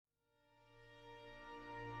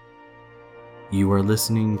You are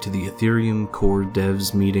listening to the Ethereum Core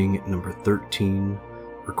Devs Meeting number 13,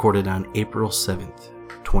 recorded on April 7th,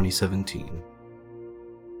 2017.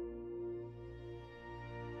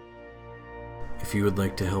 If you would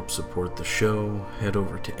like to help support the show, head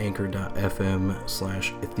over to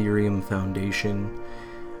anchor.fm/Ethereum Foundation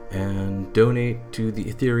and donate to the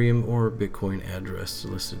Ethereum or Bitcoin address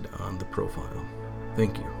listed on the profile.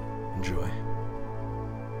 Thank you. Enjoy.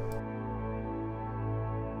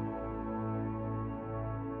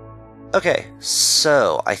 Okay,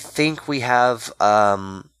 so I think we have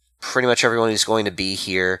pretty much everyone who's going to be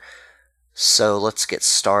here. So let's get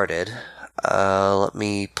started. Let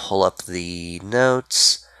me pull up the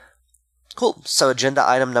notes. Cool. So agenda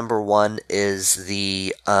item number 1 is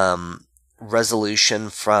the resolution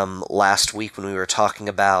from last week when we were talking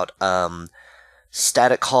about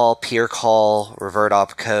static call, peer call, revert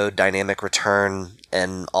opcode, dynamic return,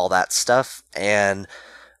 and all that stuff. And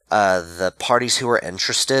the parties who are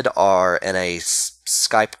interested are in a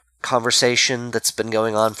Skype conversation that's been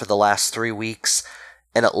going on for the last 3 weeks.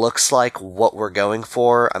 And it looks like what we're going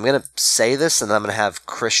for, I'm going to say this, and then I'm going to have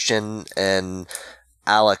Christian and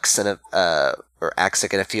Alex and or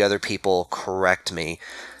Axic and a few other people correct me.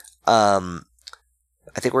 I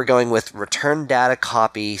think we're going with return data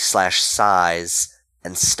copy / size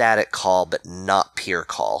and static call, but not peer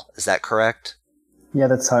call. Is that correct? Yeah,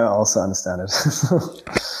 that's how I also understand it.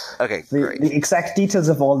 Okay, great. The exact details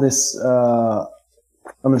of all this, I'm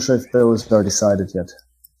not sure if those are decided yet.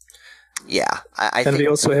 Yeah, I think... And we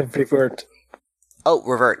also have revert. Oh,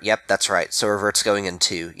 revert. Yep, that's right. So revert's going in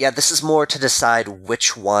too. Yeah, this is more to decide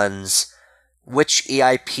which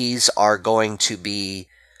EIPs are going to be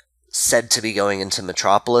said to be going into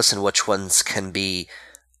Metropolis and which ones can be,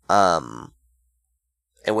 and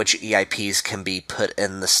which EIPs can be put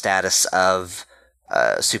in the status of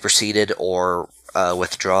superseded or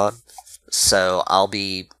withdrawn. So I'll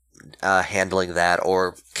be handling that,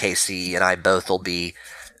 or Casey and I both will be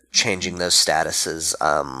changing those statuses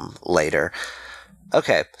later.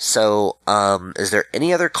 Okay, so is there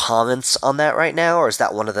any other comments on that right now, or is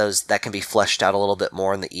that one of those that can be fleshed out a little bit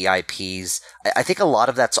more in the EIPs? I think a lot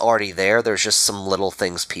of that's already there. There's just some little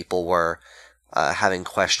things people were having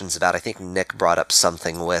questions about. I think Nick brought up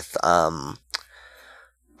something with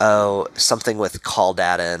something with call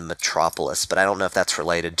data in Metropolis, but I don't know if that's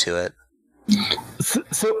related to it.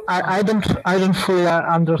 So I don't fully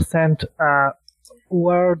understand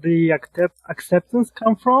where the acceptance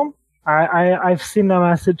come from. I've seen a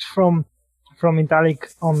message from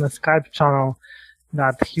Vitalik on the Skype channel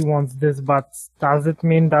that he wants this, but does it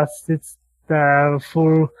mean that it's the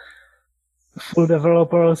full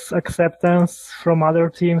developers acceptance from other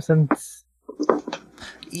teams? And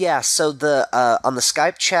yeah, so the on the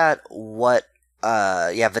Skype chat,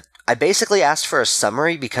 I basically asked for a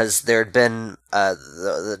summary because there had been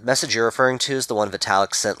the message you're referring to is the one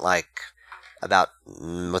Vitalik sent about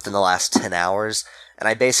within the last 10 hours. And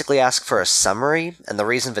I basically asked for a summary, and the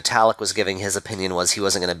reason Vitalik was giving his opinion was he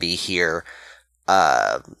wasn't going to be here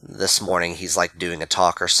this morning. He's doing a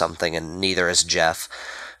talk or something, and neither is Jeff.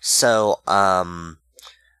 So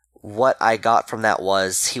what I got from that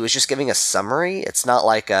was he was just giving a summary. It's not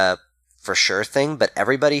a for sure thing, but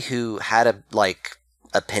everybody who had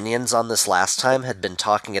opinions on this last time had been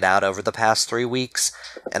talking it out over the past 3 weeks.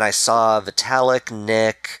 And I saw Vitalik,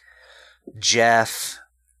 Nick, Jeff,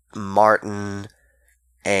 Martin,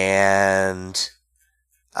 and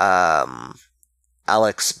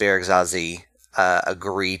Alex Bergzazi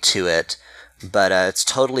agree to it, but it's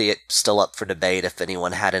totally still up for debate if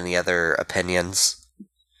anyone had any other opinions.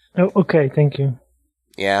 Oh, okay, thank you.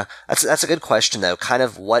 Yeah, that's a good question though. Kind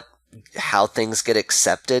of how things get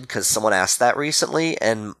accepted, because someone asked that recently,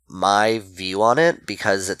 and my view on it,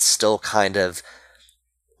 because it's still kind of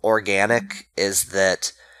organic, is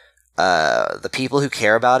that the people who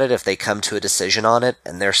care about it, if they come to a decision on it,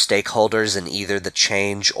 and they're stakeholders in either the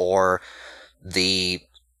change or the,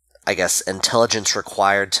 intelligence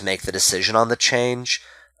required to make the decision on the change,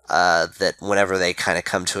 that whenever they kind of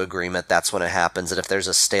come to agreement, that's when it happens. And if there's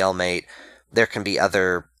a stalemate, there can be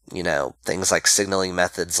other, things like signaling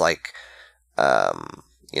methods like,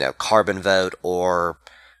 carbon vote or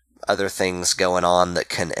other things going on that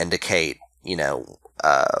can indicate,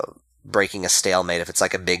 breaking a stalemate if it's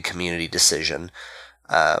a big community decision,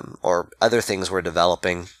 or other things we're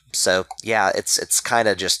developing. So yeah, it's kind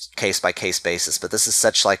of just case by case basis, but this is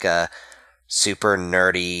such a super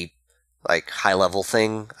nerdy, high level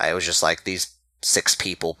thing. I was just these 6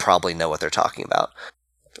 people probably know what they're talking about,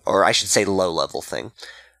 or I should say low level thing.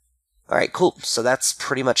 All right, cool. So that's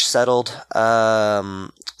pretty much settled.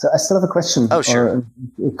 So I still have a question. Oh, sure.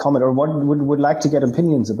 Or a comment, or what would like to get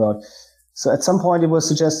opinions about. So at some point it was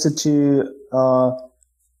suggested to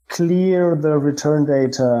clear the return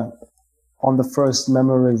data on the first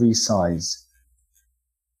memory resize.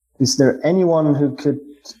 Is there anyone who could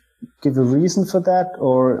give a reason for that,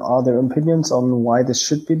 or are there opinions on why this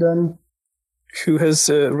should be done? Who has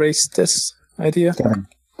raised this idea?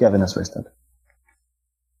 Gavin has raised that.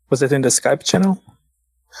 Was it in the Skype channel?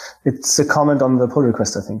 It's a comment on the pull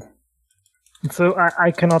request, I think. So I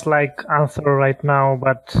cannot answer right now,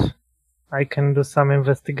 but I can do some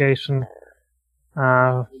investigation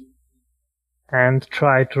and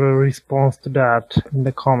try to respond to that in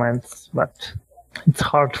the comments. But it's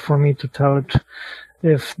hard for me to tell it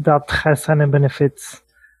if that has any benefits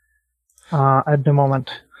at the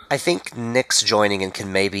moment. I think Nick's joining and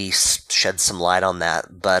can maybe shed some light on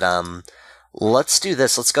that. But let's do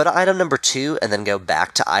this. Let's go to item number 2 and then go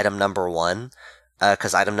back to item number 1.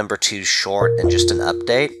 Because item number 2 is short and just an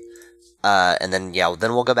update. And then,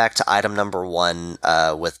 then we'll go back to item number 1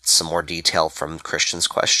 with some more detail from Christian's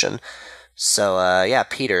question. So,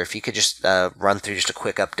 Peter, if you could just run through just a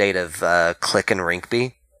quick update of Click and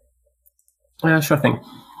Rinkeby. Sure thing.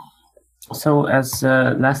 So, as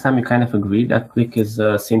last time we kind of agreed that Click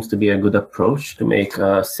seems to be a good approach to make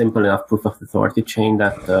a simple enough proof of authority chain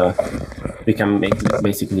that we can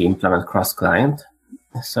basically implement cross-client.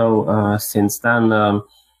 So since then,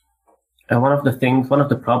 one of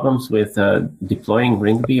the problems with deploying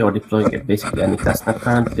Rinkeby or deploying basically any testnet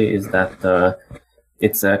currently is that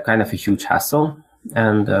it's a kind of a huge hassle.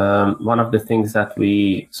 And one of the things that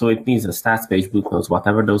so it needs a stats page, boot nodes,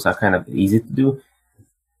 whatever, those are kind of easy to do.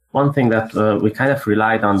 One thing that we kind of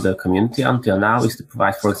relied on the community until now is to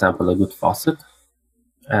provide, for example, a good faucet.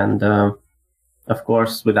 And of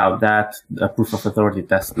course, without that, a proof of authority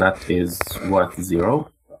testnet is worth 0,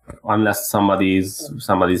 unless somebody's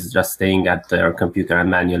just staying at their computer and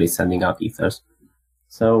manually sending out ethers.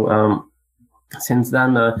 So since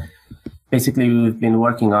then, basically, we've been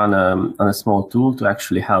working on a small tool to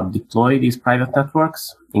actually help deploy these private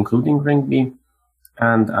networks, including Rinkeby.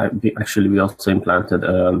 And we also implemented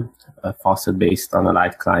a faucet based on a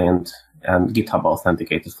light client and GitHub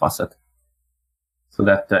authenticated faucet, so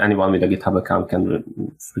that anyone with a GitHub account can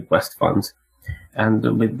request funds.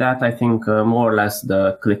 And with that, I think more or less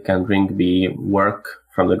the Click and Rinkeby work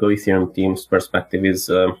from the Go Ethereum team's perspective is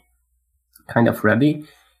kind of ready.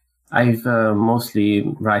 I've mostly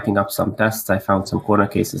writing up some tests. I found some corner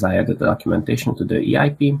cases. I added the documentation to the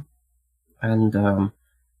EIP.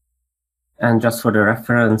 And just for the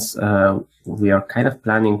reference, we are kind of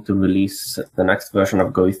planning to release the next version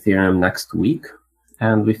of Go Ethereum next week.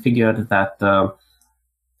 And we figured that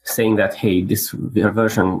saying that, hey, this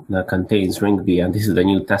version contains Rinkeby and this is the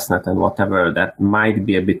new testnet and whatever, that might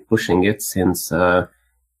be a bit pushing it since the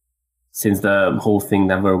whole thing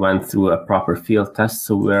never went through a proper field test.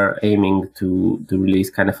 So we're aiming to release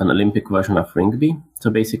kind of an Olympic version of Rinkeby. So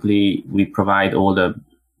basically, we provide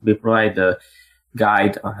the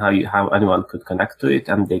guide on how anyone could connect to it,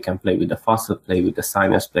 and they can play with the faucet, play with the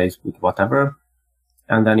signers, play with whatever.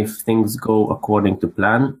 And then if things go according to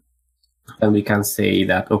plan, then we can say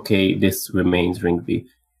that, okay, this remains Rinkeby.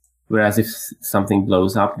 Whereas if something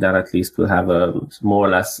blows up, then at least we'll have a more or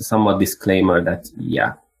less somewhat disclaimer that,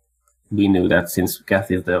 we knew that since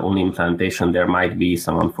Geth is the only implementation, there might be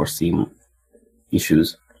some unforeseen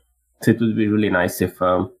issues. So it would be really nice if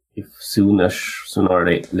sooner or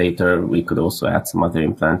later we could also add some other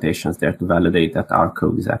implementations there to validate that our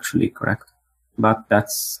code is actually correct. But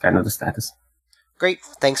that's kind of the status. Great,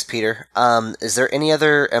 thanks, Peter. Is there any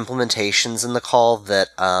other implementations in the call that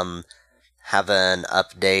have an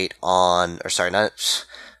update on,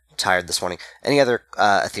 tired this morning. Any other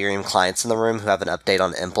Ethereum clients in the room who have an update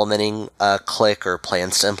on implementing Click or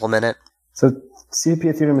plans to implement it? So CP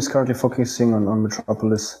Ethereum is currently focusing on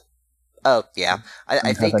Metropolis. Oh yeah,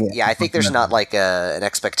 I think there's not like an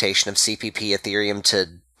expectation of CPP Ethereum to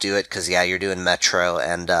do it because you're doing Metro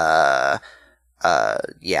and that's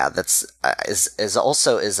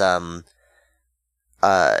CPP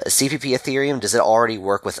Ethereum. Does it already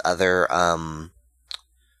work with other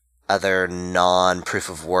non-proof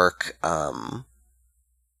of work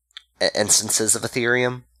instances of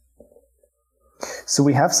Ethereum? So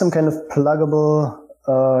we have some kind of pluggable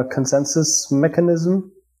consensus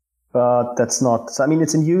mechanism, but that's not. I mean,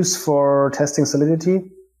 it's in use for testing Solidity,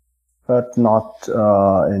 but not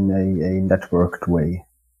in a networked way.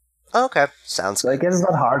 Okay, sounds good. So I guess it's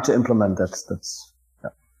not hard to implement. That's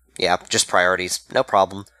yeah, just priorities, no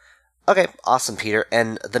problem. Okay, awesome, Peter.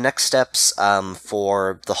 And the next steps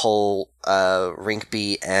for the whole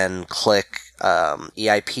Rinkeby and Click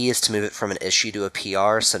EIP is to move it from an issue to a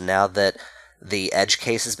PR. So now that the edge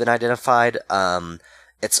case has been identified,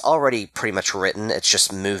 it's already pretty much written. It's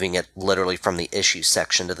just moving it literally from the issue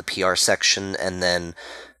section to the PR section, and then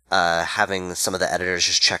having some of the editors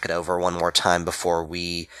just check it over one more time before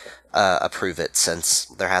we approve it, since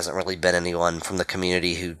there hasn't really been anyone from the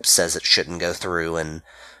community who says it shouldn't go through, and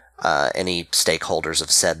any stakeholders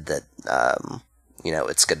have said that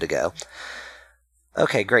it's good to go.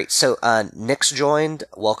 Okay, great. So Nick's joined.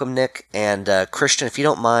 Welcome, Nick. And Christian, if you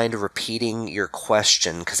don't mind repeating your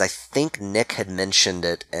question, because I think Nick had mentioned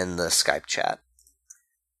it in the Skype chat.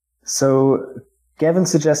 So Gavin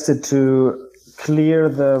suggested to clear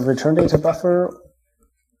the return data buffer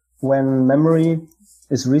when memory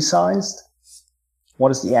is resized.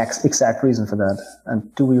 What is the exact reason for that?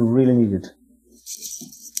 And do we really need it?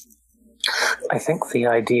 I think the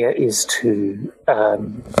idea is to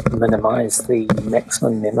minimize the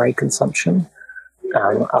maximum memory consumption.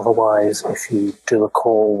 Otherwise, if you do a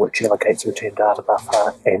call which allocates a return data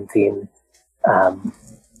buffer and then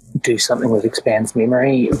do something that expands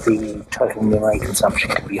memory, the total memory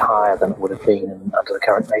consumption can be higher than it would have been under the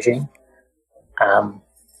current regime.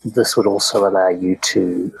 This would also allow you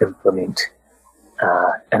to implement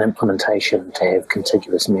an implementation to have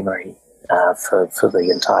contiguous memory for the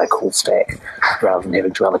entire call stack, rather than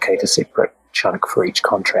having to allocate a separate chunk for each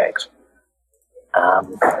contract.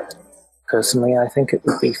 Personally, I think it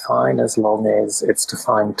would be fine as long as it's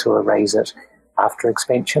defined to erase it after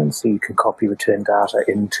expansion, so you can copy return data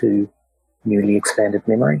into newly expanded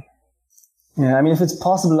memory. Yeah, I mean, if it's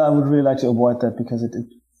possible, I would really like to avoid that, because it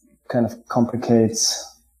kind of complicates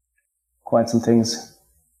quite some things.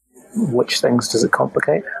 Which things does it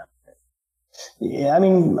complicate? Yeah, I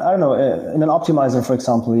mean, I don't know. In an optimizer, for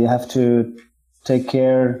example, you have to take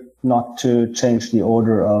care not to change the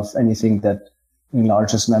order of anything that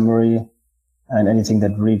enlarges memory and anything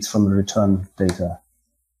that reads from the return data.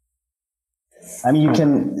 I mean, you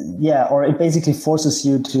can, or it basically forces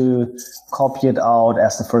you to copy it out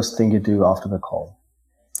as the first thing you do after the call.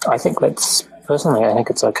 I think it's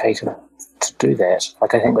okay to do that.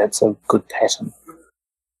 Like, I think that's a good pattern.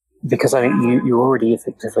 Because I mean, you already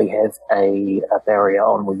effectively have a barrier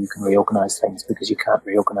on where you can reorganize things, because you can't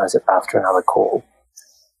reorganize it after another call.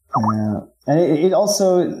 And it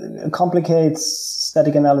also complicates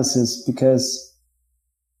static analysis, because,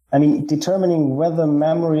 I mean, determining whether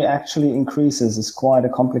memory actually increases is quite a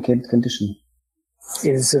complicated condition.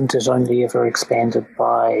 Isn't it only ever expanded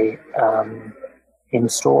by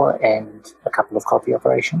mstore and a couple of copy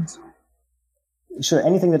operations? Sure,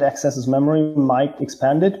 anything that accesses memory might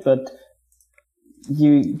expand it, but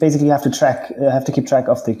you basically have to keep track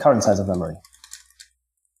of the current size of memory.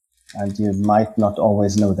 And you might not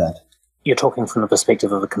always know that. You're talking from the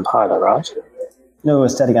perspective of the compiler, right? No, a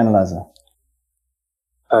static analyzer.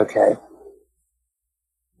 Okay.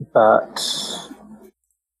 But...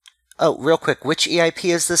 Oh, real quick, which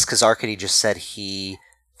EIP is this? Because Arcady just said he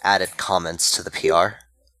added comments to the PR.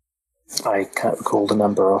 I can't recall the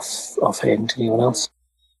number offhand. Anyone else?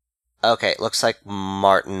 Okay, looks like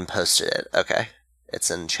Martin posted it. Okay,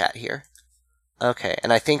 it's in chat here. Okay,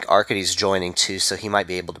 and I think Arcady's joining too, so he might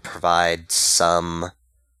be able to provide some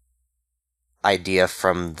idea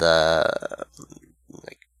from the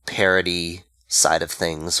parody side of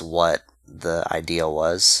things what the idea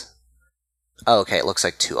was. Oh, okay, it looks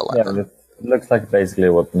like 211. Yeah, it looks like basically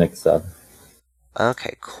what Nick said.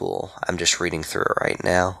 Okay, cool. I'm just reading through it right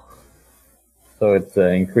now. So it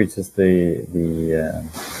increases the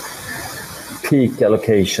peak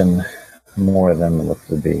allocation more than what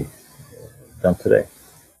would be done today.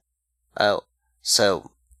 Oh, so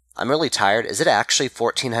I'm really tired. Is it actually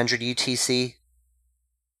 1400 UTC?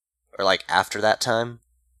 Or like after that time?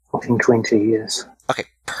 1420, yes. Okay,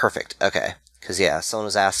 perfect. Okay. Because, someone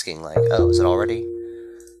was asking, like, oh, is it already?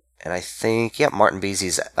 And I think, Martin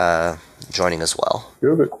Beasy's joining as well.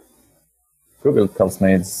 Google tells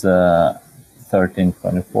me it's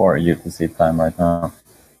 13:24 UTC time right now.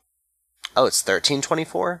 Oh, it's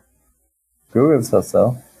 13:24? Google says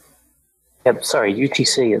so. Yep, sorry,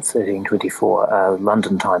 UTC it's 13:24.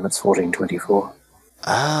 London time it's 14:24.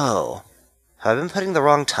 Oh. Have I been putting the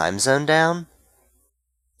wrong time zone down?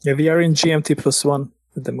 Yeah, we are in GMT +1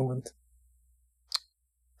 at the moment.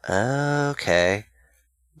 Okay.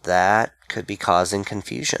 That could be causing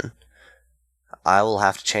confusion. I will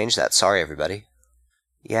have to change that. Sorry, everybody.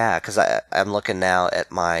 Yeah, because I'm looking now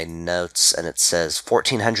at my notes, and it says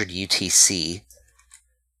 1400 UTC.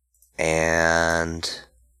 And...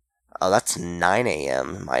 oh, that's 9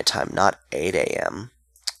 a.m. my time, not 8 a.m.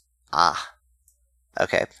 Ah.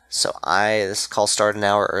 Okay, so this call started an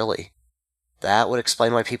hour early. That would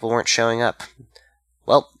explain why people weren't showing up.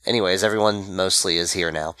 Well, anyways, everyone mostly is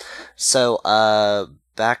here now. So,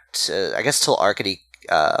 back to, I guess till Arcady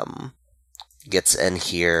gets in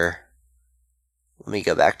here. Let me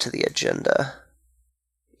go back to the agenda.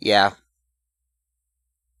 Yeah.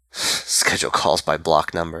 Schedule calls by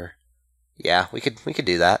block number. Yeah, we could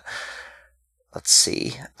do that. Let's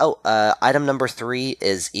see. Oh, item number 3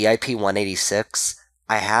 is EIP 186.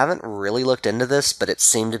 I haven't really looked into this, but it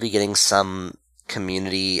seemed to be getting some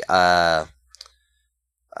community, I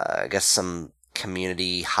guess some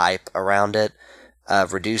community hype around it.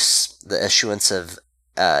 Reduce the issuance of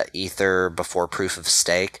Ether before proof of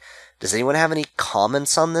stake. Does anyone have any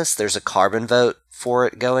comments on this? There's a carbon vote for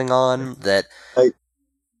it going on that... I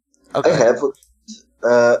have.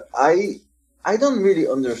 I don't really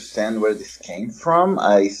understand where this came from.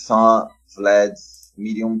 I saw Vlad's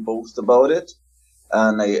Medium post about it,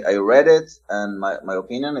 and I read it, and my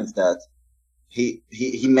opinion is that he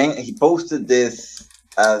posted this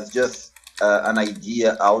as just an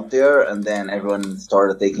idea out there, and then everyone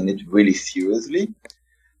started taking it really seriously.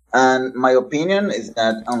 And my opinion is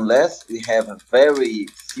that unless we have a very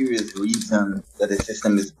serious reason that the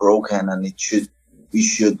system is broken and we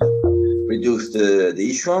should reduce the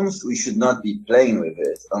issuance, we should not be playing with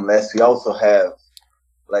it unless we also have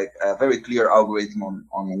like a very clear algorithm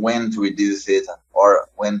on when to reduce it or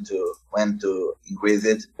when to increase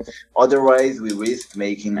it. Otherwise, we risk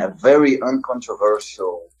making a very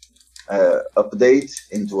uncontroversial update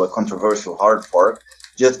into a controversial hard fork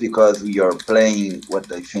just because we are playing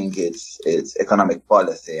what I think it's economic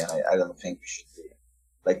policy, and I don't think we should be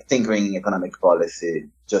like tinkering economic policy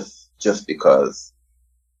just because.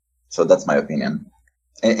 So that's my opinion.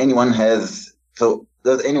 Does anyone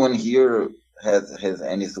here has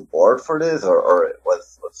any support for this, or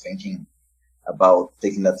was thinking about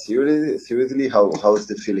taking that seriously? How is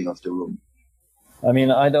the feeling of the room? I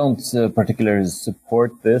mean, I don't particularly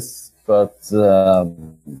support this, but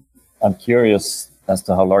I'm curious as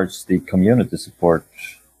to how large the community support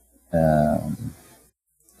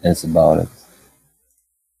is about it.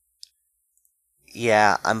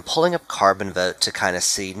 Yeah, I'm pulling up Carbon Vote to kind of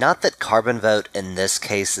see. Not that Carbon Vote in this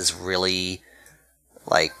case is really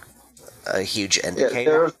like a huge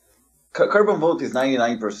indicator. Yeah, Carbon Vote is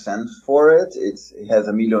 99% for it. It has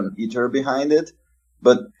 1 million Ether behind it.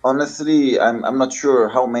 But honestly, I'm not sure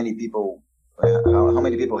how many people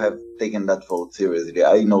have taken that vote seriously.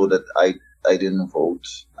 I know that I didn't vote.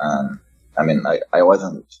 I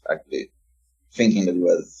wasn't actually thinking that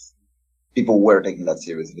people were taking that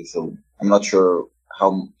seriously. So I'm not sure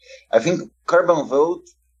how. I think Carbon Vote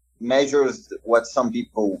measures what some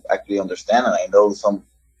people actually understand, and I know some.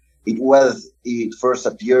 It first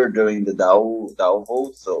appeared during the DAO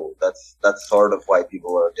vote, so that's sort of why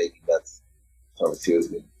people are taking that sort of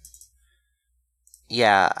seriously.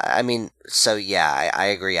 Yeah, I mean, so yeah, I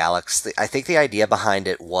agree, Alex. I think the idea behind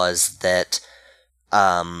it was that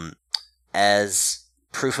as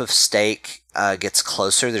proof of stake gets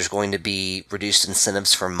closer, there's going to be reduced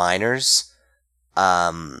incentives for miners.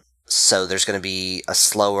 So there's going to be a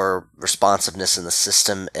slower responsiveness in the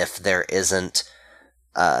system if there isn't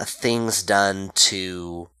things done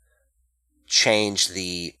to change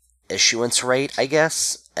the issuance rate, I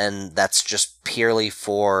guess. And that's just purely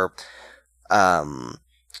for,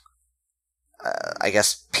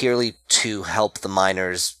 purely to help the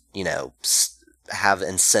miners, have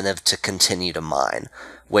incentive to continue to mine,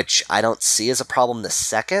 which I don't see as a problem the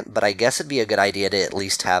second, but I guess it'd be a good idea to at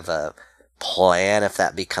least have a plan if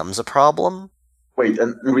that becomes a problem. Wait,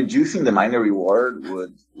 and reducing the miner reward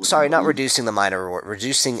would Sorry, not reducing the miner reward,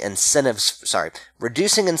 reducing incentives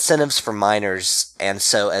for miners, and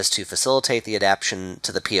so as to facilitate the adaptation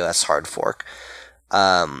to the POS hard fork.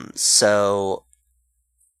 So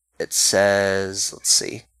it says, let's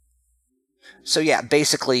see. So yeah,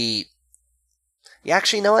 basically, yeah,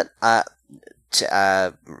 actually, you know what?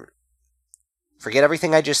 Forget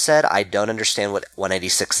everything I just said. I don't understand what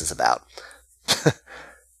 186 is about.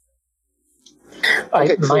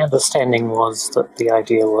 My understanding was that the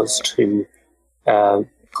idea was to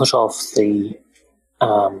put off the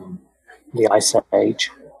Ice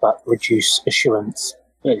Age, but reduce issuance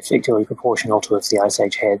effectively proportional to if the Ice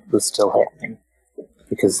Age was still happening,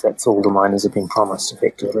 because that's all the miners have been promised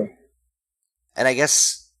effectively. And I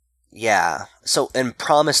guess, yeah. So, and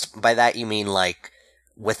promised, by that you mean like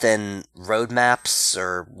within roadmaps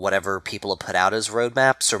or whatever people have put out as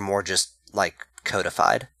roadmaps, or more just like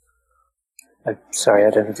codified? Sorry,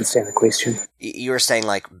 I don't understand the question. You were saying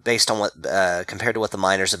like based on what, compared to what the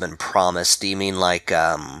miners have been promised, do you mean like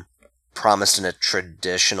promised in a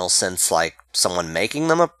traditional sense, like someone making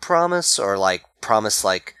them a promise, or like promise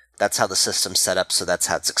like that's how the system's set up, so that's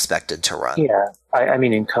how it's expected to run. Yeah, I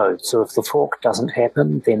mean in code. So if the fork doesn't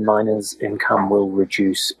happen, then miners' income will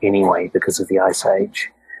reduce anyway because of the Ice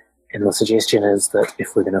Age. And the suggestion is that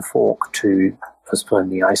if we're going to fork to postpone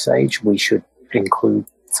the Ice Age, we should include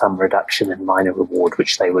some reduction in miner reward,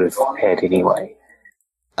 which they would have had anyway.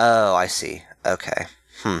 Oh, I see. Okay.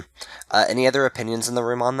 Any other opinions in the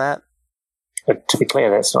room on that? But to be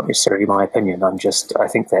clear, that's not necessarily my opinion. I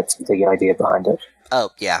think that's the idea behind it.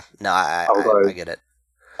 Oh, yeah. No, I get it.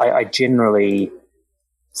 I generally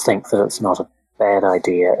think that it's not a bad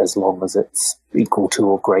idea as long as it's equal to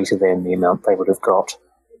or greater than the amount they would have got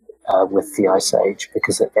with the Ice Age,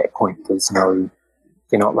 because at that point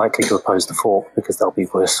they're not likely to oppose the fork because they'll be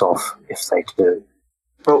worse off if they do.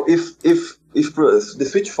 Well, if the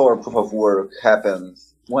switch for proof of work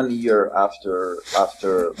happens 1 year after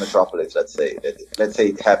Metropolis, let's say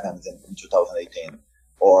it happens in 2018,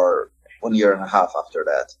 or 1.5 years after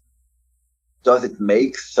that, does it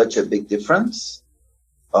make such a big difference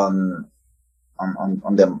on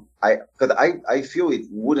them? Because I feel it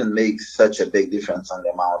wouldn't make such a big difference on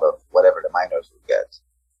the amount of whatever the miners would get.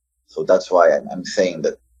 So that's why I'm saying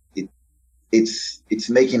that it's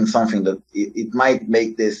making something that it might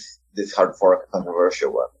make this hard fork a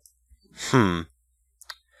controversial one.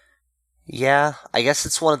 Yeah, I guess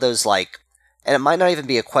it's one of those, like, and it might not even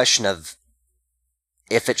be a question of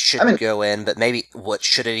if it should go in, but maybe what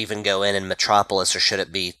should it even go in Metropolis, or should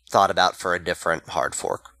it be thought about for a different hard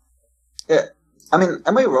fork? Yeah, I mean,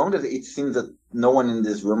 am I wrong that it seems that no one in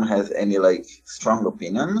this room has any strong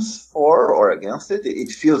opinions for or against it?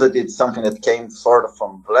 It feels that it's something that came sort of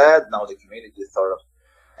from Vlad. Now the community is sort of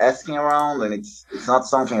asking around, and it's not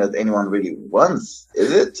something that anyone really wants,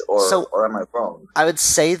 is it? Or am I wrong? I would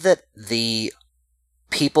say that the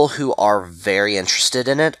people who are very interested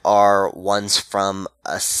in it are ones from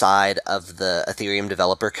a side of the Ethereum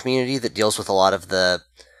developer community that deals with a lot of the,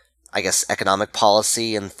 I guess, economic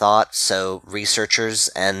policy and thought. So researchers,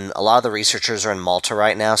 and a lot of the researchers are in Malta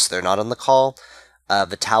right now, so they're not on the call.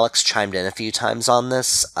 Vitalik's chimed in a few times on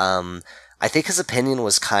this. I think his opinion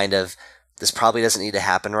was kind of, this probably doesn't need to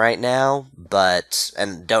happen right now, but,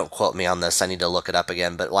 and don't quote me on this, I need to look it up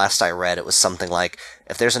again, but last I read it was something like,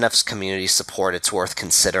 if there's enough community support, it's worth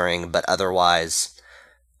considering, but otherwise,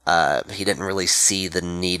 he didn't really see the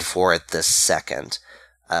need for it this second,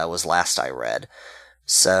 was last I read.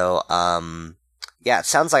 So, yeah, it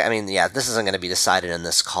sounds like, this isn't going to be decided in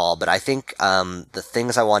this call, but I think the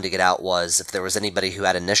things I wanted to get out was if there was anybody who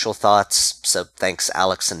had initial thoughts, so thanks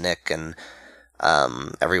Alex and Nick and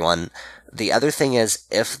everyone. The other thing is,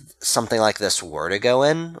 if something like this were to go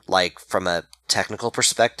in, like from a technical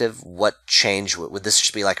perspective, what change would this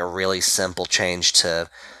just be, like a really simple change to,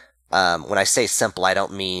 when I say simple, I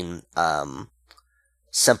don't mean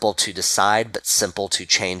simple to decide, but simple to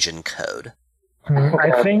change in code?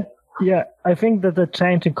 I think that the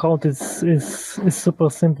change in code is super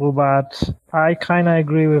simple, but I kind of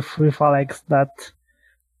agree with Alex that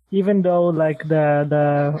even though like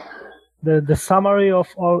the summary of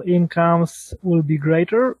all incomes will be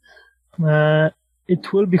greater,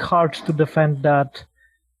 it will be hard to defend that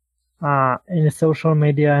in social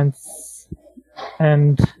media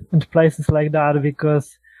and places like that,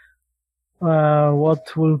 because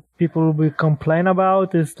what will people will complain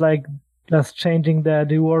about is like just changing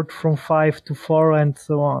the word from 5 to 4 and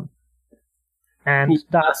so on, and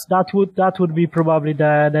that would be probably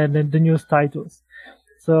the news titles.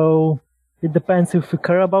 So it depends if we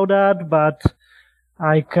care about that, but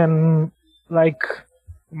I can, like,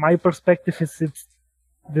 my perspective is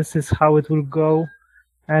this is how it will go,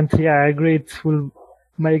 and yeah, I agree it will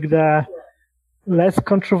make the less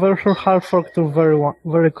controversial hard fork to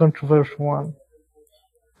very controversial one.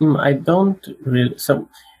 I don't really. So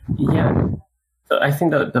yeah, so I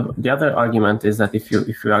think the other argument is that if you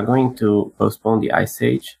are going to postpone the Ice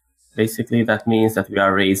Age, basically that means that we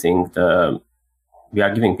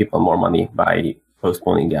are giving people more money by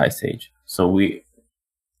postponing the Ice Age. So we.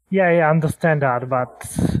 Yeah, I understand that, but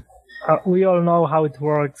we all know how it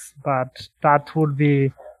works. But that would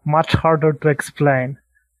be much harder to explain.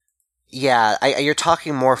 Yeah, you're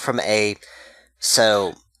talking more from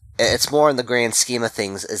so it's more in the grand scheme of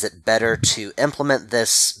things. Is it better to implement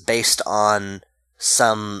this based on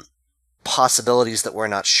some possibilities that we're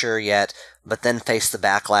not sure yet, but then face the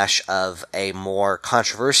backlash of a more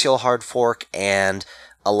controversial hard fork and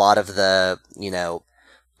a lot of the,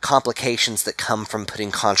 complications that come from putting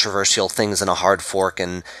controversial things in a hard fork,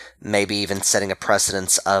 and maybe even setting a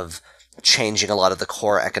precedence of changing a lot of the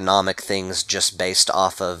core economic things just based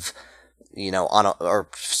off of, or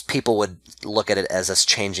people would look at it as us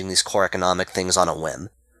changing these core economic things on a whim.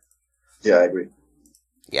 Yeah, I agree.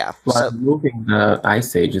 Yeah. Well, moving the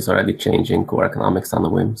Ice Age is already changing core economics on a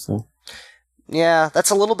whim, so... Yeah, that's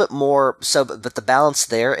a little bit more... But the balance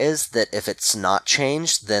there is that if it's not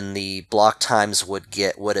changed, then the block times would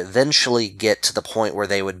eventually get to the point where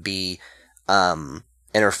they would be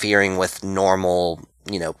interfering with normal,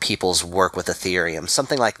 people's work with Ethereum.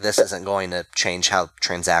 Something like this isn't going to change how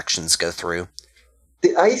transactions go through.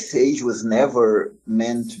 The Ice Age was never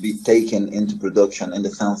meant to be taken into production, in the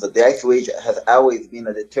sense that the Ice Age has always been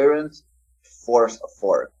a deterrent force of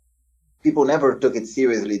fork. People never took it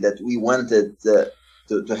seriously that we wanted to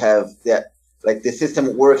have the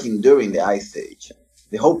system working during the Ice Age.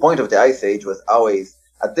 The whole point of the Ice Age was always,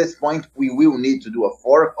 at this point, we will need to do a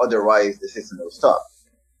fork, otherwise the system will stop.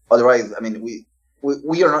 Otherwise,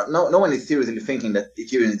 we are not. No one is seriously thinking that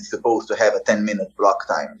Ethereum is supposed to have a 10-minute block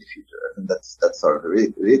time in the future. I think that's sort of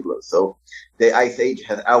ridiculous. So the Ice Age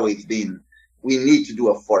has always been, we need to do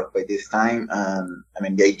a fork by this time.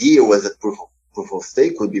 The idea was that proof of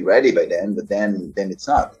stake would be ready by then, but then it's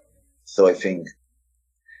not. So I think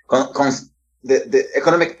the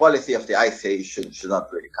economic policy of the Ice Age should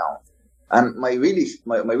not really count. And my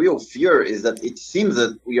real fear is that it seems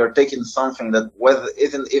that we are taking something that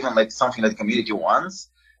isn't even like something that the community wants,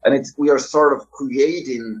 and we are sort of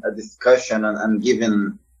creating a discussion and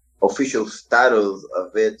giving official status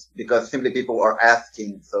of it because simply people are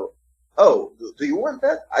asking. So, do you want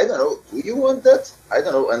that? I don't know. Do you want that? I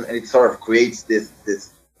don't know. And it sort of creates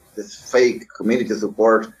this fake community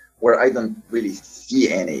support where I don't really see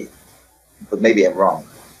any, but maybe I'm wrong.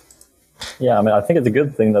 Yeah, I think it's a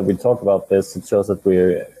good thing that we talk about this. It shows that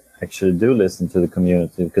we actually do listen to the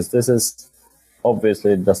community, because this is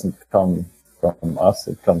obviously, it doesn't come from us,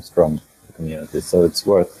 it comes from the community. So it's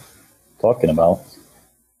worth talking about.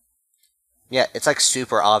 Yeah, it's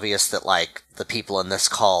super obvious that the people in this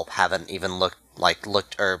call haven't even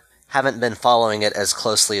looked or haven't been following it as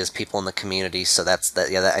closely as people in the community. So that's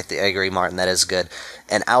that. Yeah, I agree, Martin. That is good.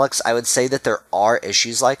 And Alex, I would say that there are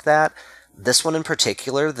issues like that. This one in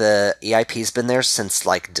particular, the EIP's been there since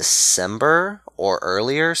December or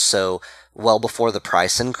earlier, so well before the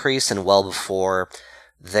price increase and well before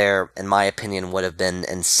there, in my opinion, would have been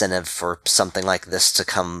incentive for something like this to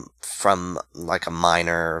come from a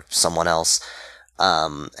miner or someone else.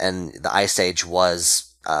 And the Ice Age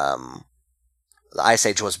was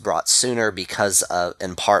brought sooner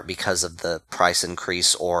in part because of the price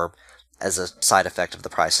increase, or as a side effect of the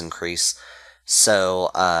price increase.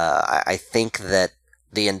 So I think that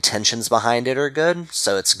the intentions behind it are good,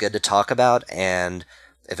 so it's good to talk about, and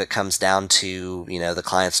if it comes down to, the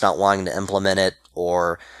client's not wanting to implement it,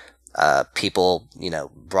 or people,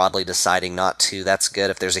 broadly deciding not to, that's good.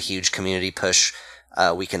 If there's a huge community push,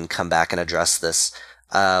 we can come back and address this.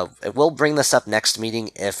 We'll bring this up next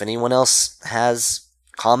meeting if anyone else has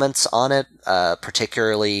comments on it,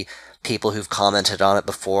 particularly people who've commented on it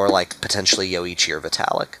before, like potentially Yoichi or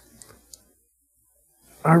Vitalik.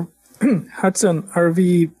 Hudson, are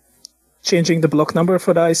we changing the block number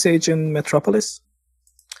for the Ice Age in Metropolis?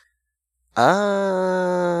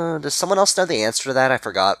 Does someone else know the answer to that? I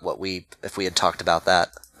forgot if we had talked about that.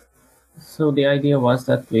 So the idea was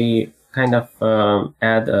that we kind of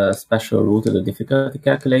add a special rule to the difficulty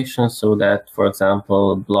calculation, so that, for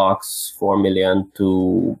example, blocks 4 million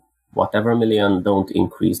to whatever million don't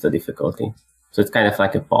increase the difficulty. So it's kind of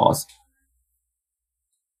like a pause.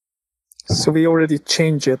 So we already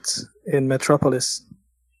changed it in Metropolis.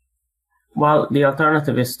 Well, the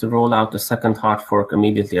alternative is to roll out the second hard fork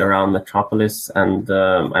immediately around Metropolis, and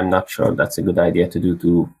I'm not sure that's a good idea to do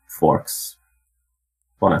 2 forks,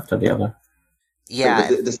 one after the other. Yeah.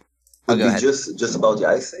 This would be just about the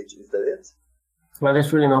Ice Age, is that it? Well,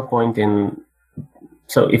 there's really no point in...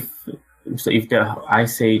 So if the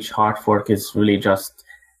Ice Age hard fork is really just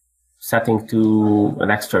setting to an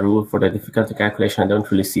extra rule for the difficulty calculation, I don't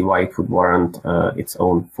really see why it would warrant its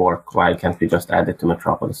own fork. Why can't we just add it to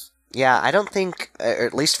Metropolis? Yeah, I don't think, or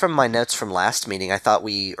at least from my notes from last meeting,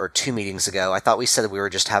 or 2 meetings ago, I thought we said we were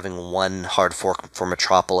just having one hard fork for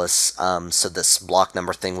Metropolis, so this block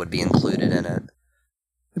number thing would be included in it.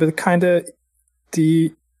 But kind of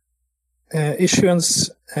the issuance,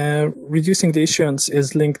 reducing the issuance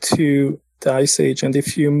is linked to the Ice Age, and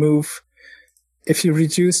if you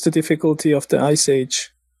reduce the difficulty of the Ice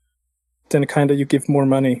Age, then kind of you give more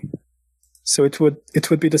money. So it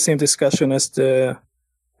would be the same discussion as the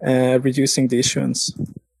reducing the issuance.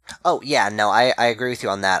 Oh yeah, no, I agree with you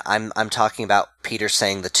on that. I'm talking about Peter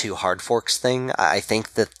saying the 2 hard forks thing. I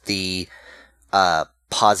think that the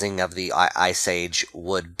pausing of the Ice Age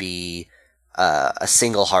would be a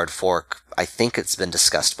single hard fork. I think it's been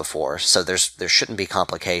discussed before, so there shouldn't be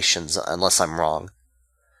complications unless I'm wrong.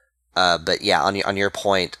 But yeah, on your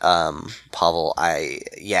point, Pavel,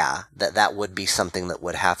 that would be something that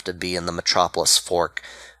would have to be in the Metropolis fork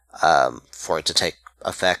for it to take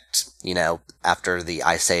effect, after the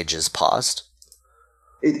Ice Age is paused.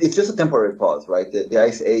 It's just a temporary pause, right? The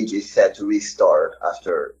Ice Age is set to restart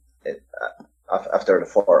after the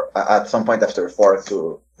fork, at some point after the fork,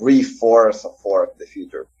 to reforce a fork the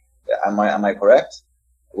future. Am I correct?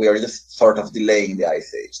 We are just sort of delaying the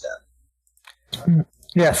Ice Age then.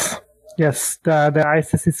 Yes. The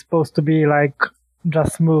ISIS is supposed to be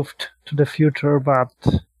just moved to the future, but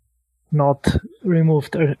not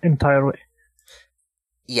removed entirely.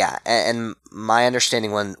 Yeah, and my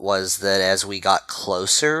understanding was that as we got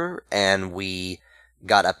closer and we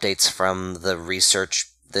got updates from the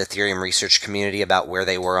Ethereum research community about where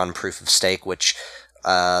they were on proof of stake, which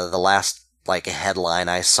the last headline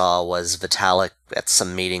I saw was Vitalik at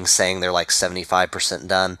some meeting saying they're 75%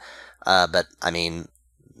 done. But I mean,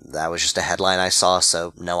 that was just a headline I saw,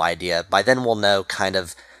 so no idea. By then we'll know kind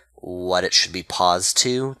of what it should be paused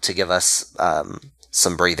to give us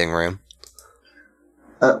some breathing room.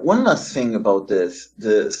 One last thing about this.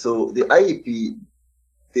 The IEP,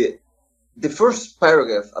 the first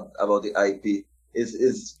paragraph about the IEP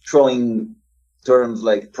is throwing terms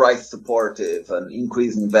like price supportive and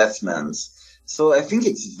increased investments. So I think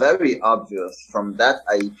it's very obvious from that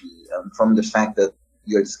IEP and from the fact that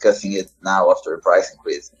you're discussing it now after a price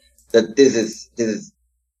increase that this is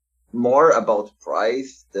more about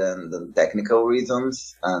price than technical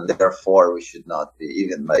reasons, and therefore we should not be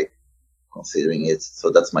even considering it. So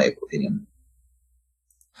that's my opinion.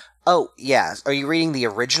 Oh, yeah. Are you reading the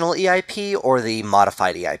original EIP or the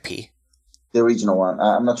modified EIP? The original one.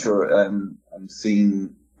 I'm not sure. I'm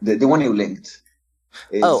seeing the one you linked.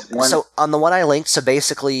 So on the one I linked, so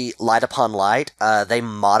basically Light Upon Light, they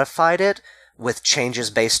modified it with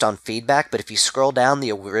changes based on feedback, but if you scroll down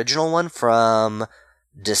the original one from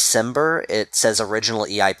December, it says original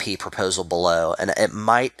EIP proposal below, and it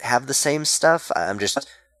might have the same stuff. I'm just...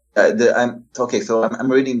 I'm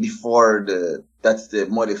reading before that's the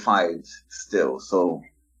modified still. So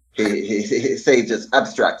he says just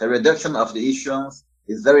abstract. A reduction of the issuance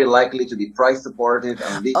is very likely to be price supportive.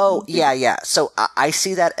 And yeah. So I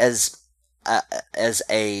see that as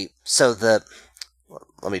a... So the...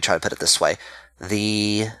 Let me try to put it this way.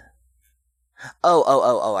 I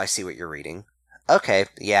see what you're reading. Okay,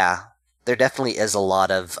 yeah. There definitely is a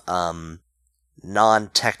lot of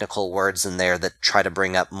non-technical words in there that try to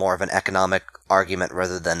bring up more of an economic argument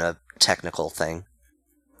rather than a technical thing.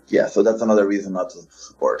 Yeah, so that's another reason not to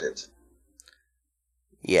support it.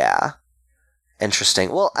 Yeah.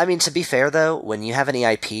 Interesting. Well, I mean, to be fair, though, when you have an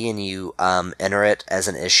EIP and you enter it as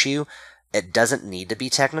an issue, it doesn't need to be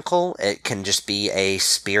technical. It can just be a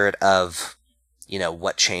spirit of,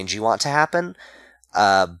 what change you want to happen.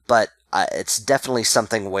 But it's definitely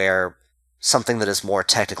something where something that is more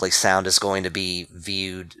technically sound is going to be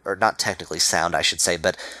viewed, or not technically sound, I should say,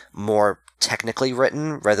 but more technically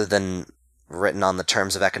written rather than written on the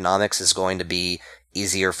terms of economics is going to be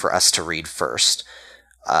easier for us to read first.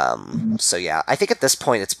 So yeah, I think at this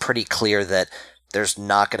point it's pretty clear that there's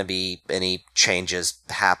not going to be any changes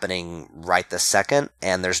happening right this second,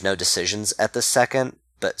 and there's no decisions at this second.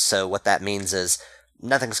 But so what that means is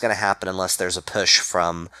nothing's going to happen unless there's a push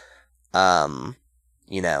from,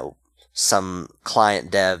 some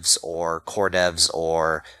client devs or core devs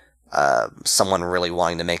or someone really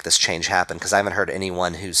wanting to make this change happen, because I haven't heard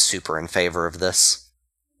anyone who's super in favor of this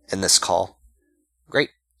in this call. Great.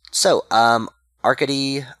 So,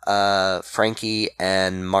 Arkady, Frankie,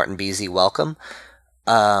 and Martin Beasy, welcome.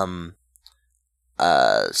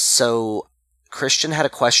 So Christian had a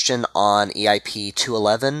question on EIP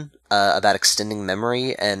 211 about extending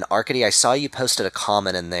memory, and Arkady, I saw you posted a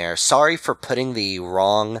comment in there. Sorry for putting the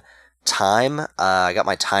wrong time. I got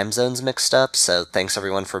my time zones mixed up, so thanks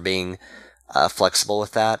everyone for being flexible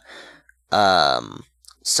with that.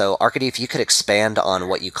 So Arkady, if you could expand on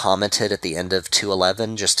what you commented at the end of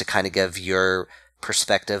 211, just to kind of give your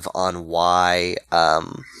perspective on why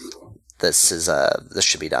this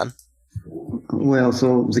should be done. Well,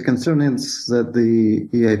 so the concern is that the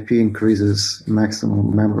EIP increases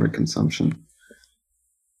maximum memory consumption,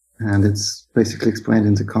 and it's basically explained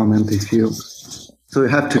in the comment. So you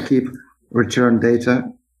have to keep return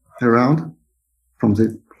data around from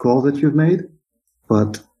the call that you've made,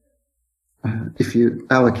 but if you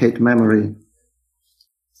allocate memory,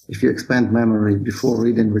 if you expand memory before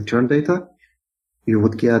reading return data, you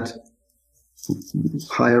would get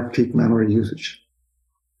higher peak memory usage.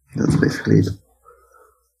 That's basically it.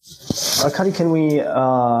 Arkady, can we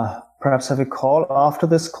perhaps have a call after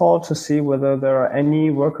this call to see whether there are any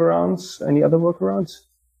other workarounds?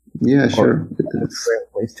 Yeah, sure. It's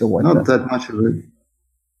Ways to avoid not that. that much of a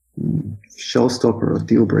showstopper or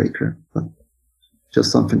deal breaker, but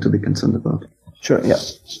just something to be concerned about. Sure, yeah.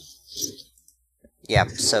 Yeah,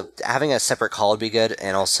 so having a separate call would be good,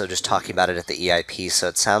 and also just talking about it at the EIP. So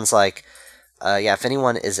it sounds like, if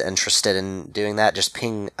anyone is interested in doing that, just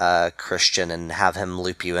ping Christian and have him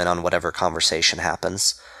loop you in on whatever conversation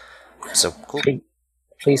happens. So, cool.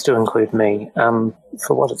 Please do include me.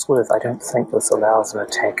 For what it's worth, I don't think this allows an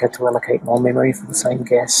attacker to allocate more memory for the same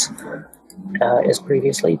guess as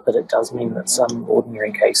previously, but it does mean that some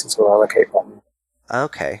ordinary cases will allocate one.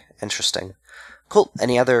 Okay, interesting. Cool.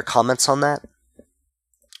 Any other comments on that?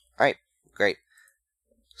 Alright, great.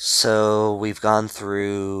 So we've gone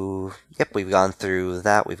through that. We've gone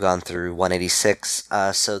through 186.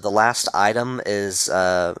 So the last item is,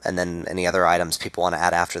 and then any other items people want to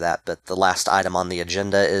add after that, but the last item on the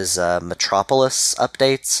agenda is Metropolis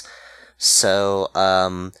updates. So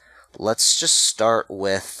let's just start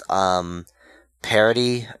with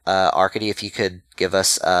Parity. Arcady, if you could give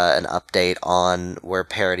us an update on where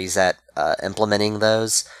Parity's at implementing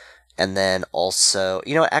those. And then also,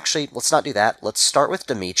 actually, let's not do that. Let's start with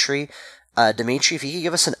Dimitri. Dimitri, if you could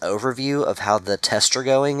give us an overview of how the tests are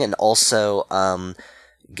going, and also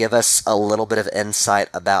give us a little bit of insight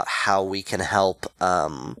about how we can help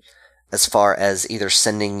as far as either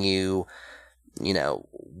sending you,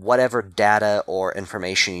 whatever data or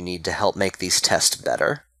information you need to help make these tests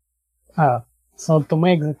better. So to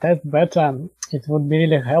make the test better, it would be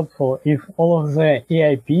really helpful if all of the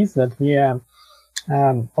EIPs that we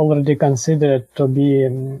already considered to be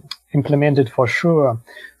implemented for sure.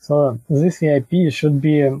 So this EIP should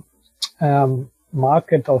be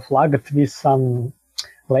marked or flagged with some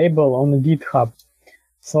label on the GitHub.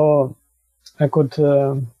 So I could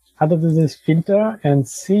add this filter and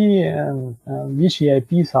see which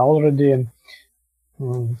EIPs are already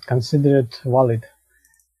considered valid.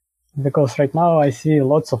 Because right now I see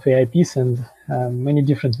lots of EIPs and many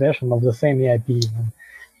different versions of the same EIP.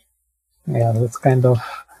 Yeah, that's kind of...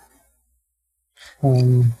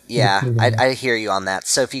 I hear you on that.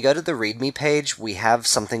 So if you go to the README page, we have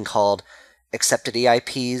something called Accepted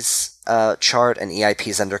EIPs chart and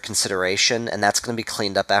EIPs under consideration, and that's going to be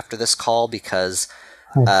cleaned up after this call because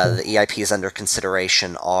the EIPs under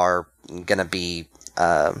consideration are going to be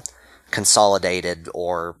consolidated,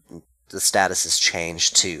 or the status is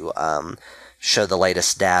changed to show the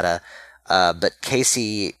latest data. But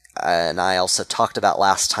Casey and I also talked about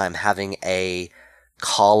last time having a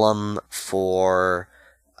column for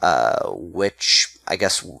which, I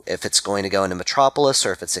guess, if it's going to go into Metropolis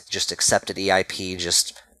or if it's just accepted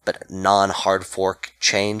EIP, but non-hard fork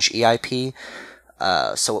change EIP.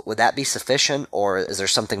 So would that be sufficient, or is there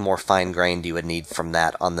something more fine-grained you would need from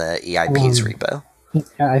that on the EIPs repo?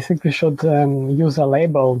 Yeah, I think we should use a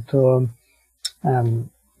label to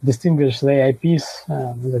distinguish the EIPs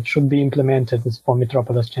that should be implemented for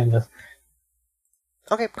Metropolis changes.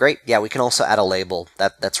 Okay, great. Yeah, we can also add a label.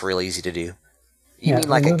 That's real easy to do. You mean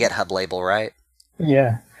like a GitHub label, right?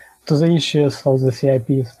 Yeah, to the issues of the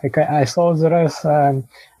CIPs. Like I saw there is a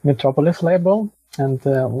Metropolis label and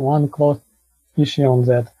one closed issue on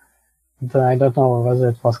that. But I don't know whether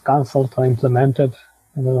it was cancelled or implemented.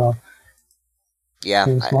 I don't know. Yeah.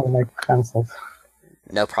 Seems more like cancelled.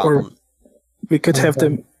 No problem. Or we could have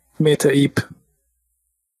the meta EIP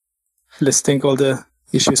listing all the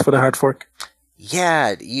issues for the hard fork.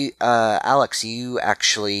 Yeah, you, Alex, you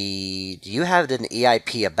had an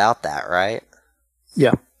EIP about that, right?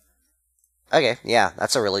 Yeah. Okay, yeah,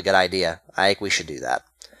 that's a really good idea. I think we should do that.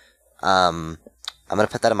 I'm gonna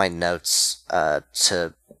put that in my notes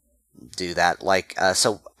to do that.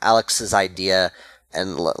 So Alex's idea,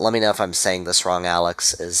 and let me know if I'm saying this wrong,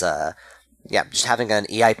 Alex, is just having an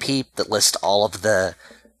EIP that lists all of the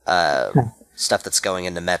stuff that's going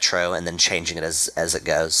into Metro and then changing it as it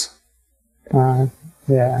goes.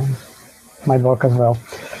 Yeah, might work as well.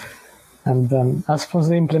 And as for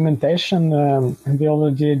the implementation, we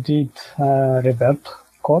already did revert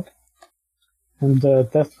code, and the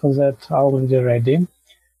test for that are already ready.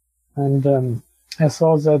 And I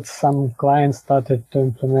saw that some clients started to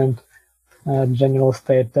implement general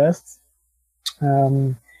state tests.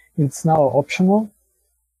 It's now optional,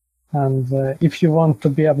 and if you want to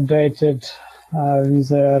be updated with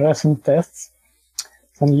the recent tests,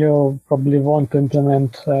 then you probably want to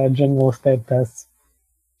implement general state tests.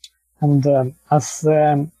 And as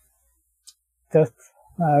the test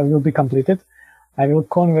will be completed, I will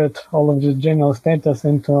convert all of the general state tests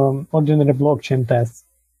into ordinary blockchain tests,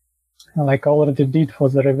 like I already did for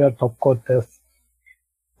the revert of code tests.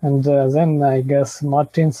 And then I guess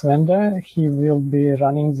Martin Svende, he will be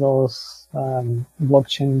running those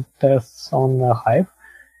blockchain tests on Hive.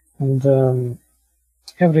 And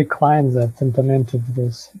every client that implemented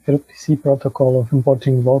this RPC protocol of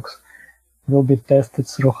importing blocks will be tested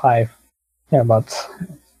through Hive. Yeah, but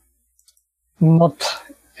not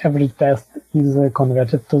every test is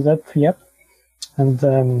converted to that yet.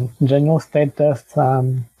 And general state tests are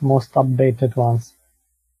most updated ones.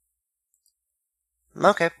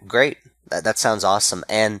 Okay, great. That sounds awesome.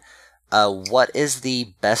 And what is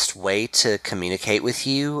the best way to communicate with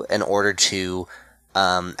you in order to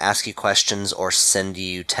ask you questions or send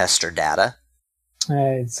you test or data?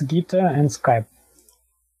 It's Gitter and Skype.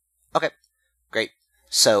 Okay, great.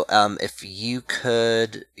 So if you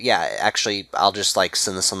could, actually, I'll just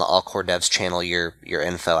send this on the All Core Devs channel, your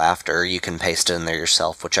info after, or you can paste it in there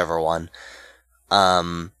yourself, whichever one.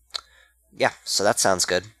 So that sounds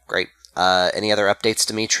good. Great. Any other updates,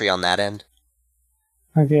 Dimitri, on that end?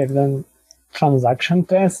 Okay, then transaction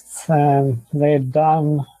tests, they're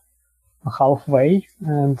done halfway,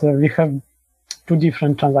 and we have two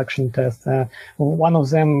different transaction tests. One of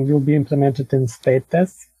them will be implemented in state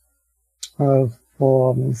tests for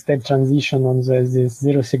state transition on this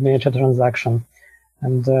zero signature transaction.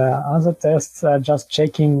 And other tests are just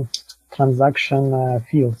checking transaction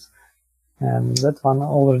fields. And that one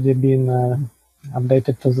already been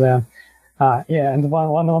updated to the... and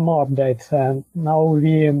one more update. Now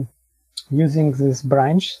we're using this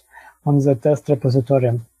branch on the test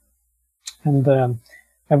repository. And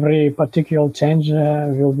every particular change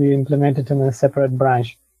will be implemented in a separate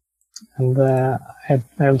branch. And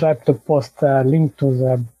I'll try to post a link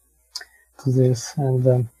to this.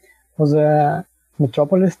 And for the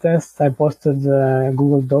Metropolis test, I posted the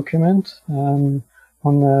Google document on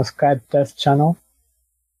the Skype test channel.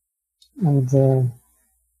 And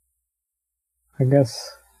I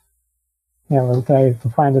guess, we'll try to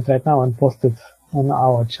find it right now and post it on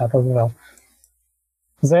our chat as well.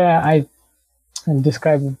 There I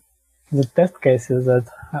describe the test cases that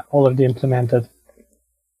I already implemented.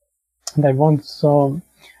 And I want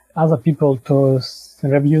other people to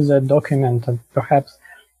review the document and perhaps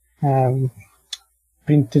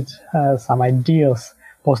printed some ideas,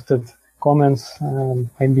 posted comments,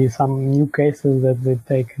 maybe some new cases that they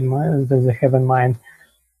take in mind, that they have in mind.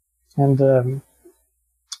 And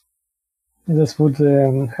this would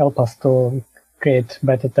help us to create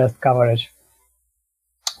better test coverage.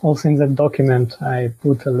 Also in the document, I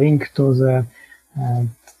put a link to the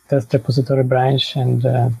test repository branch and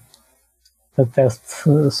the test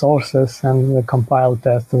sources and the compiled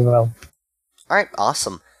test as well. All right,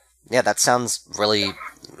 awesome. Yeah, that sounds really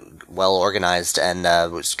well organized and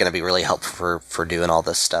it's going to be really helpful for doing all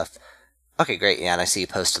this stuff. Okay, great. Yeah, and I see you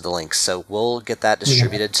posted the links. So we'll get that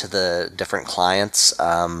distributed to the different clients.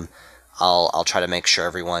 I'll try to make sure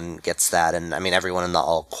everyone gets that, and I mean everyone in the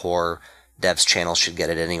All Core Devs channel should get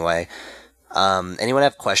it anyway. Anyone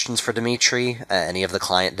have questions for Dimitri? Any of the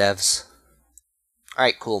client devs? All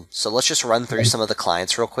right, cool. So let's just run through some of the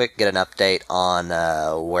clients real quick, get an update on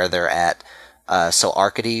where they're at. So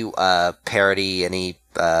Arcady, Parity, any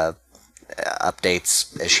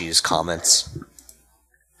updates, issues, comments?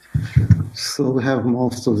 So we have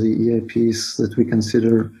most of the EIPs that we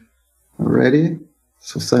consider ready.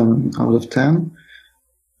 So 7 out of 10.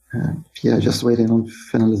 Just waiting on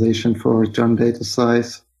finalization for return data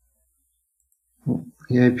size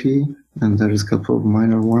EIP, and there is a couple of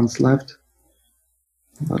minor ones left.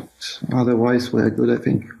 But otherwise, we're good, I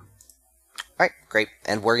think. All right, great.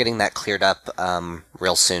 And we're getting that cleared up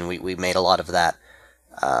real soon. We made a lot of that,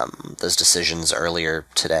 those decisions earlier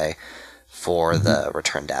today for the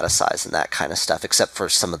return data size and that kind of stuff, except for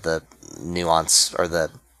some of the nuance or the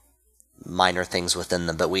minor things within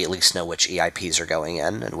them, but we at least know which EIPs are going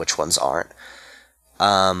in and which ones aren't.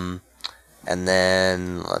 And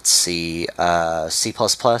then, let's see, C++.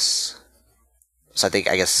 So I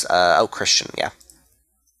guess, Christian, yeah.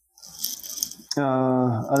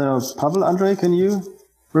 I don't know, Pavel, Andrei, can you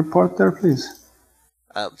report there, please?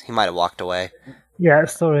 He might have walked away. Yeah,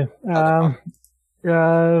 sorry. I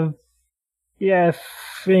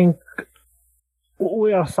think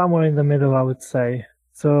we are somewhere in the middle, I would say.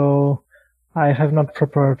 So I have not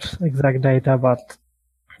prepared exact data, but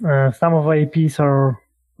some of APs are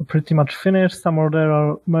pretty much finished. Some of them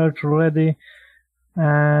are merged already.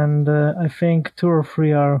 And I think 2 or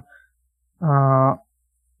 3 are,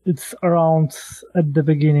 it's around at the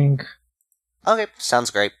beginning. Okay,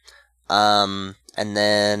 sounds great. And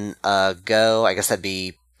then Go, I guess that'd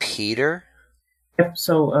be Peter? Yep,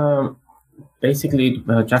 so basically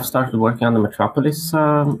Jeff started working on the Metropolis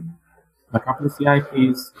Metropolis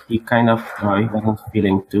EIPs, he wasn't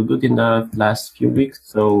feeling too good in the last few weeks.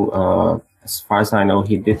 So as far as I know,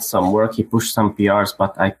 he did some work. He pushed some PRs,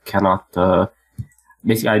 but I cannot.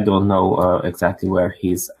 Basically, I don't know exactly where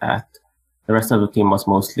he's at. The rest of the team was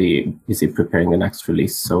mostly busy preparing the next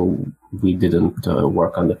release, so we didn't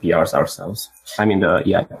work on the PRs ourselves. I mean, the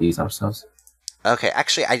EIPs ourselves. Okay,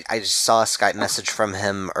 actually, I just saw a Skype message from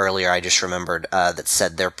him earlier. I just remembered that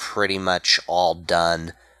said they're pretty much all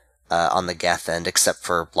done on the Geth end, except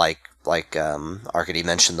for like Arkady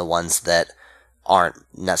mentioned, the ones that aren't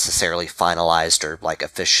necessarily finalized or like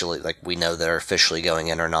officially, like we know they're officially going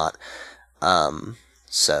in or not.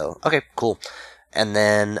 So okay, cool. And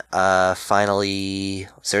then finally,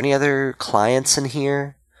 is there any other clients in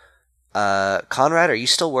here? Conrad, are you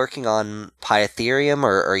still working on Pytherium,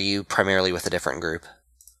 or are you primarily with a different group?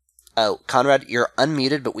 Oh, Conrad, you're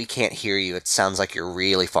unmuted, but we can't hear you. It sounds like you're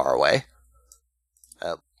really far away.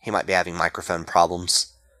 Oh, he might be having microphone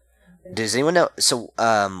problems. Does anyone know? So,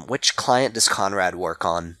 which client does Conrad work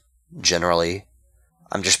on, generally?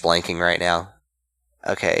 I'm just blanking right now.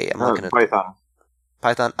 Okay, I'm looking at... Python.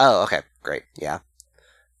 Python? Oh, okay, great, yeah.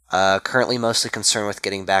 Currently mostly concerned with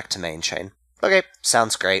getting back to main chain. Okay,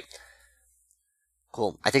 sounds great.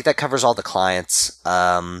 Cool. I think that covers all the clients.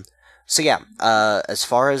 So yeah, as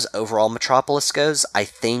far as overall Metropolis goes, I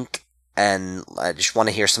think, and I just want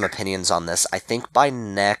to hear some opinions on this, I think by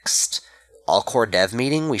next all-core dev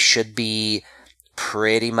meeting, we should be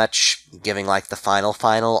pretty much giving like the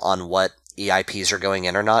final on what EIPs are going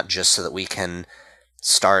in or not, just so that we can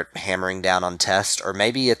start hammering down on test, or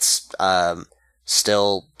maybe it's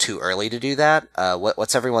still too early to do that.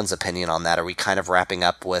 What's everyone's opinion on that? Are we kind of wrapping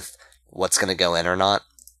up with what's going to go in or not?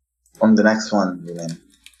 On the next one, you mean?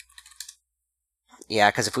 Yeah,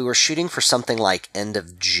 because if we were shooting for something like end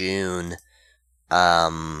of June,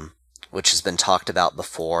 which has been talked about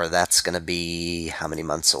before, that's going to be how many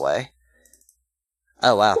months away?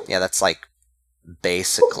 Oh, wow. Yeah, that's like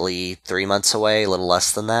basically 3 months away, a little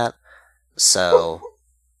less than that. So,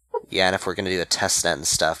 yeah, and if we're going to do a testnet and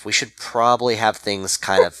stuff, we should probably have things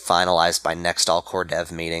kind of finalized by next all-core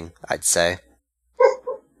dev meeting, I'd say.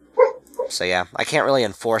 So yeah, I can't really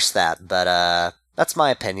enforce that, but that's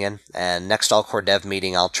my opinion. And next all-core dev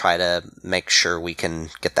meeting, I'll try to make sure we can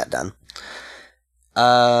get that done.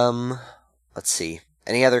 Let's see.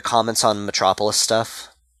 Any other comments on Metropolis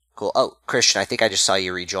stuff? Cool. Oh, Christian, I think I just saw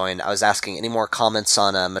you rejoin. I was asking any more comments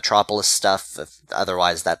on Metropolis stuff.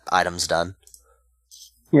 Otherwise, that item's done.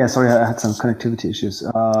 Yeah, sorry, I had some connectivity issues.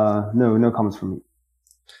 No comments from me.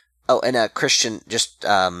 Oh, and Christian, just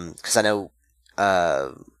because I know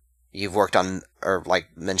you've worked on, or like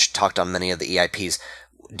talked on many of the EIPs,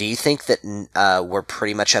 do you think that we're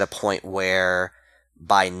pretty much at a point where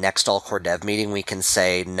by next all-core dev meeting we can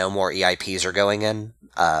say no more EIPs are going in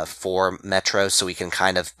for Metro, so we can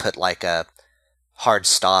kind of put like a hard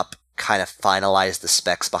stop, kind of finalize the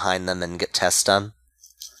specs behind them and get tests done?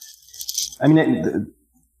 I mean,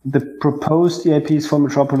 the proposed EIPs for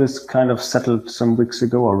Metropolis kind of settled some weeks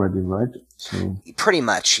ago already, right? So pretty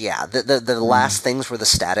much, yeah. The last things were the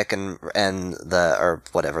static and the, or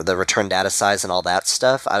whatever, the return data size and all that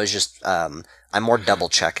stuff. I was just I'm more double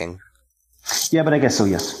checking. Yeah, but I guess so.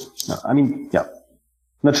 Yes. No, I mean, yeah.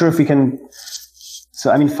 Not sure if we can. So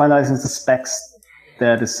I mean, finalizing the specs,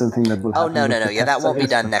 that is something that will. Oh no! Yeah, that won't be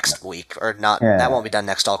done next week, or not. Yeah. That won't be done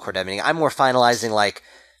next all-core dev meeting. I'm more finalizing like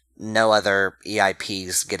no other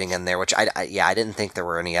EIPs getting in there, which I didn't think there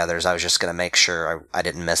were any others. I was just going to make sure I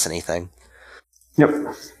didn't miss anything.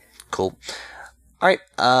 Yep. Cool. All right.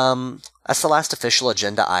 That's the last official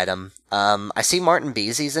agenda item. I see Martin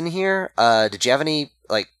Beezy's in here. Did you have any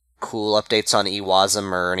like cool updates on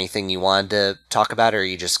EWASM or anything you wanted to talk about, or are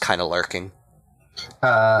you just kind of lurking?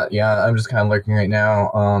 Yeah, I'm just kind of lurking right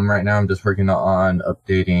now. Right now I'm just working on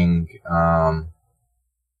updating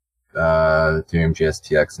Ethereum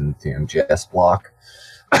GSTX and Ethereum GS block.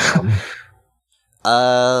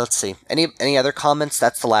 Let's see. Any other comments?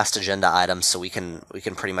 That's the last agenda item, so we can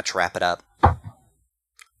pretty much wrap it up.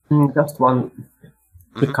 Just one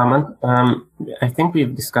quick comment. I think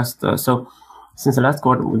we've discussed. So since the last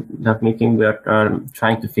that meeting, we are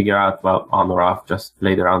trying to figure out, well, on or off, just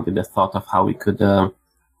played around with the thought of how we could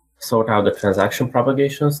sort out the transaction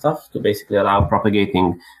propagation stuff to basically allow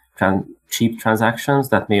propagating cheap transactions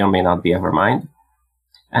that may or may not be Evermind.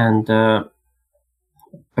 And a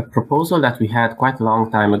proposal that we had quite a long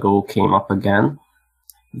time ago came up again,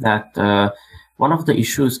 that one of the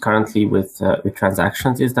issues currently with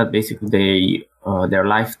transactions is that basically their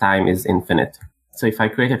lifetime is infinite. So if I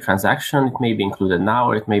create a transaction, it may be included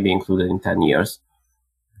now or it may be included in 10 years.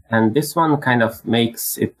 And this one kind of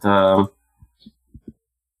makes it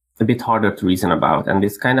a bit harder to reason about. And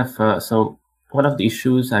it's kind of, so one of the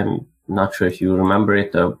issues, I'm not sure if you remember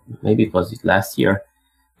it, maybe it was last year,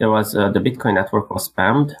 there was the Bitcoin network was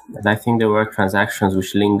spammed, and I think there were transactions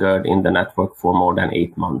which lingered in the network for more than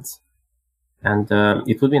 8 months. And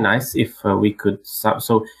it would be nice if we could,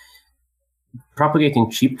 so propagating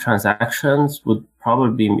cheap transactions would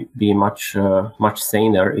probably be much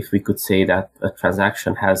saner if we could say that a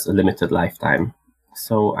transaction has a limited lifetime.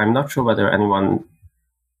 So I'm not sure whether anyone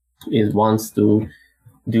wants to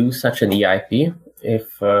do such an EIP.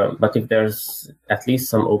 But if there's at least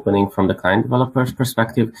some opening from the client developer's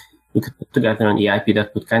perspective, we could put together an EIP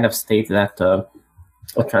that would kind of state that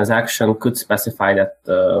a transaction could specify that,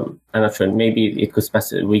 I'm not sure, maybe it could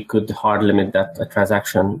we could hard limit that a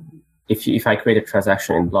transaction, if I create a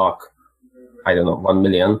transaction in block, I don't know, 1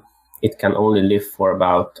 million, it can only live for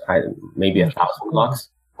about maybe 1,000 blocks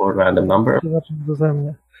for a random number.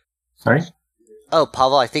 Sorry? Oh,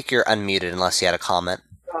 Pavel, I think you're unmuted unless you had a comment.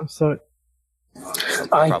 I'm sorry.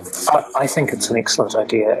 I think it's an excellent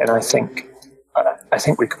idea, and I think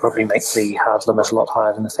we could probably make the hard limit a lot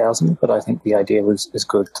higher than 1,000. But I think the idea is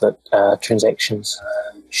good that transactions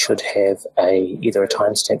should have either a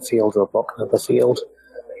timestamp field or a block number field,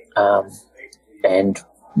 and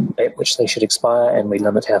at which they should expire, and we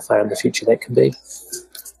limit how far in the future that can be.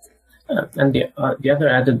 And the other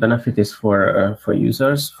added benefit is for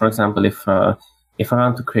users. For example, if I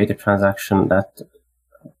want to create a transaction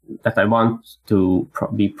that I want to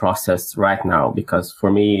be processed right now, because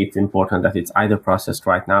for me it's important that it's either processed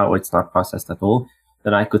right now or it's not processed at all,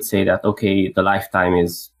 then I could say that, okay, the lifetime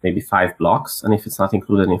is maybe 5 blocks, and if it's not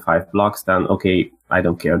included in 5 blocks, then okay, I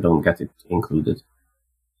don't care, don't get it included.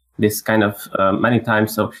 This kind of many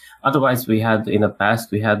times. So otherwise in the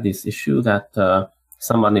past we had this issue that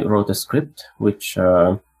somebody wrote a script which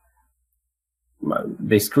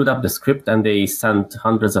they screwed up the script and they sent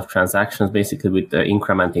hundreds of transactions basically with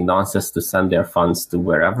incrementing nonsense to send their funds to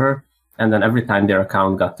wherever. And then every time their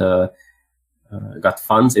account got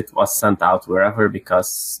funds, it was sent out wherever,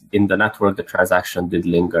 because in the network, the transaction did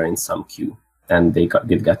linger in some queue and they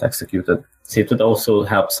did get executed. So it would also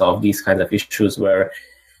help solve these kinds of issues where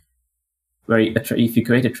if you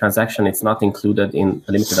create a transaction, it's not included in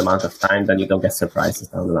a limited amount of time, then you don't get surprises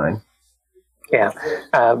down the line. Yeah.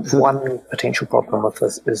 One potential problem with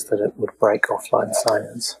this is that it would break offline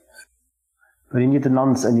sign-ins. But you need the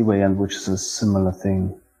nonce anyway, and which is a similar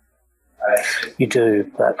thing. You do,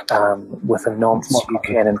 but with a nonce, you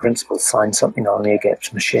can, in principle, sign something on an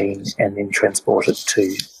air-gapped machine and then transport it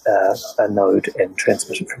to a node and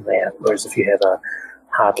transmit it from there. Whereas if you have a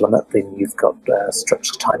hard limit, then you've got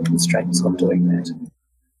strict time constraints on doing that.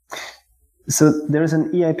 So there is an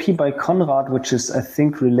EIP by Konrad, which is, I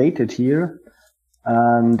think, related here.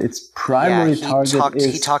 And its primary target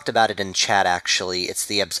is... He talked about it in chat, actually. It's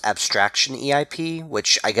the abstraction EIP,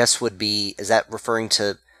 which I guess would be... Is that referring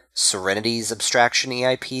to Serenity's abstraction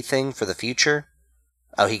EIP thing for the future?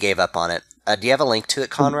 Oh, he gave up on it. Do you have a link to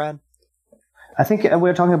it, Konrad? I think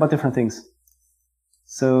we're talking about different things.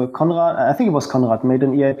 So Konrad, I think it was Konrad, made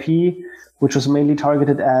an EIP which was mainly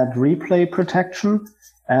targeted at replay protection.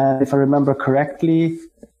 And if I remember correctly,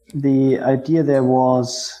 the idea there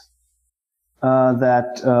was...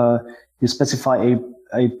 that you specify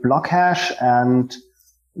a block hash, and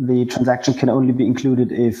the transaction can only be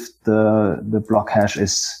included if the block hash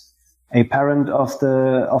is a parent of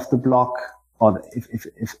the block, or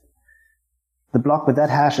if the block with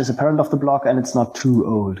that hash is a parent of the block and it's not too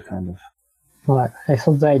old, kind of. Right. I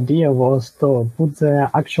thought the idea was to put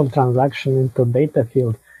the actual transaction into data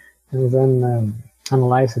field and then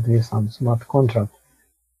analyze it with some smart contract.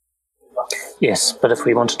 Yes, but if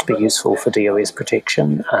we want it to be useful for DOS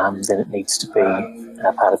protection, then it needs to be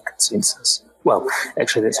part of consensus. Well,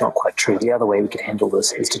 actually, that's not quite true. The other way we could handle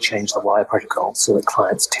this is to change the wire protocol so that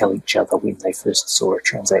clients tell each other when they first saw a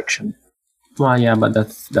transaction. Well, yeah, but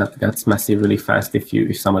that gets messy really fast if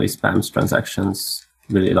somebody spams transactions,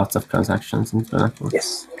 really lots of transactions into the network.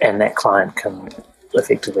 Yes, and that client can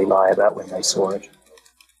effectively lie about when they saw it.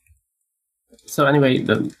 So anyway,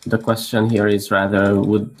 the question here is rather,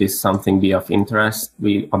 would this something be of interest?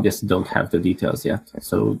 We obviously don't have the details yet,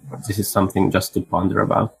 so this is something just to ponder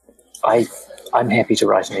about. I'm happy to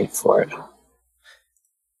write an EIP for it.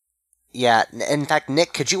 Yeah, in fact,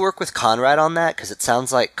 Nick, could you work with Konrad on that? Because it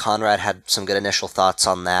sounds like Konrad had some good initial thoughts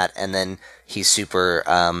on that, and then he's super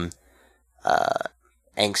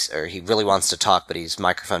angst, or he really wants to talk, but his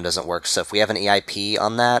microphone doesn't work. So if we have an EIP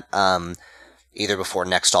on that, either before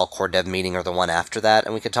next all core dev meeting or the one after that,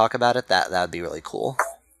 and we could talk about it, that would be really cool.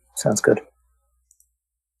 Sounds good.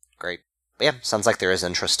 Great. But yeah, sounds like there is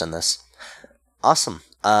interest in this. Awesome.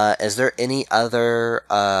 Is there any other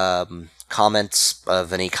comments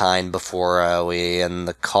of any kind before we end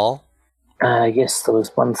the call? Yes, there was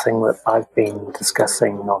one thing that I've been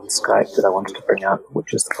discussing on Skype that I wanted to bring up,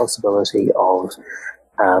 which is the possibility of,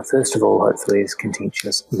 first of all, hopefully it's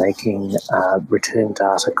contentious, making return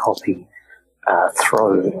data copy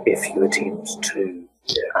throw if you attempt to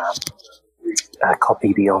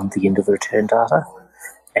copy beyond the end of the return data.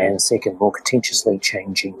 And second, more contentiously,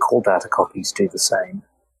 changing call data copies do the same.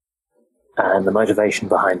 And the motivation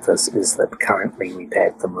behind this is that currently we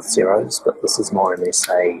pad them with zeros, but this is more or less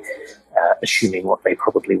assuming what they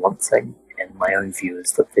probably want thing. And my own view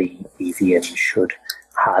is that the EVM should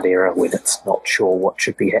hard error when it's not sure what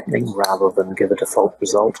should be happening rather than give a default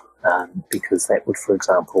result, because that would, for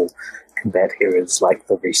example, combat errors like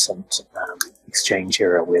the recent exchange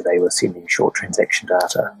error where they were sending short transaction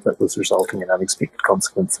data that was resulting in unexpected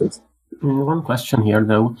consequences. One question here,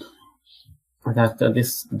 though, that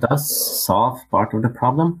this does solve part of the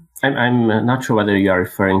problem. I'm not sure whether you are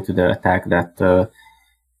referring to the attack that...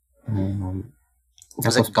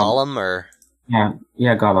 was it Golem or...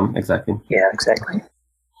 Yeah, Golem, exactly. Yeah, exactly.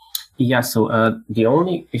 Yeah, so the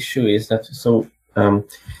only issue is that... So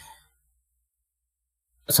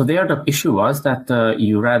there the issue was that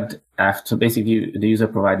you read after, basically the user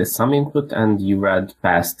provided some input and you read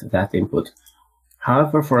past that input.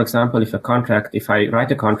 However, for example, if I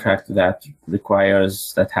write a contract that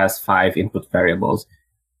has 5 input variables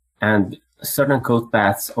and certain code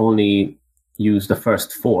paths only use the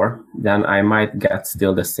first 4, then I might get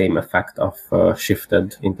still the same effect of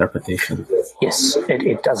shifted interpretation. Yes,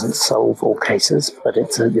 it doesn't solve all cases, but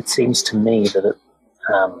it seems to me that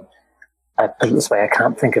I put it this way, I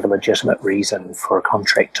can't think of a legitimate reason for a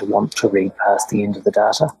contract to want to read past the end of the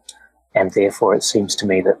data, and therefore it seems to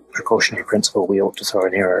me that precautionary principle, we ought to throw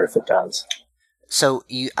an error if it does. So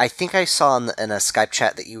I think I saw in a Skype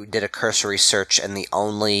chat that you did a cursory search, and the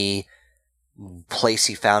only place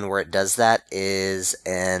you found where it does that is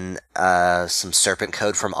in some Serpent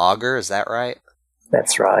code from Augur. Is that right?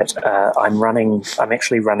 That's right. I'm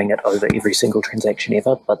actually running it over every single transaction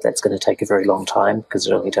ever, but that's going to take a very long time because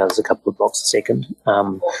it only does a couple of blocks a second.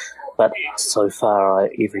 But so far,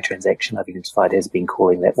 every transaction I've identified has been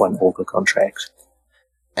calling that one Augur contract.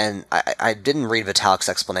 And I didn't read Vitalik's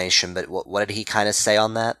explanation, but what did he kind of say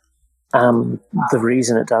on that? The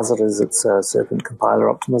reason it does it is it's a Serpent compiler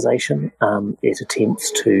optimization. It attempts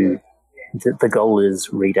to... The goal is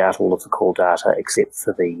read out all of the call data except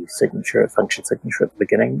for the function signature at the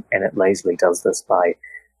beginning, and it lazily does this by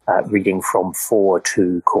reading from 4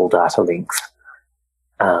 to call data length,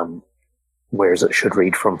 whereas it should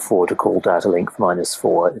read from 4 to call data length minus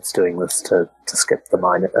 4. It's doing this to skip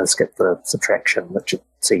the subtraction, which it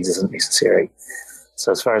sees isn't necessary.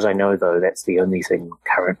 So as far as I know, though, that's the only thing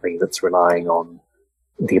currently that's relying on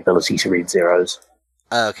the ability to read zeros.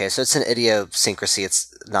 Okay, so it's an idiosyncrasy.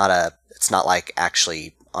 It's not like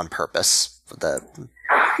actually on purpose.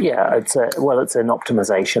 Yeah, it's an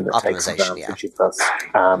optimization that takes advantage of this.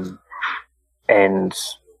 And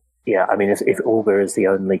yeah, I mean, if Augur is the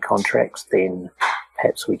only contract, then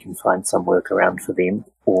perhaps we can find some workaround for them,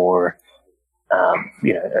 or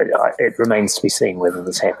it remains to be seen whether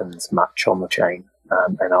this happens much on the chain.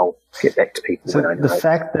 And I'll get back to people when I know. The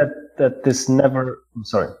fact that this never... I'm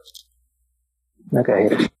sorry. No, go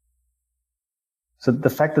ahead. So the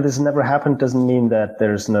fact that this never happened doesn't mean that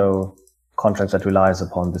there's no contract that relies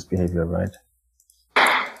upon this behavior, right?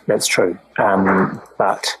 That's true.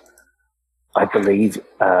 But I believe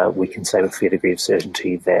we can say with a fair degree of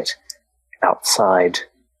certainty that outside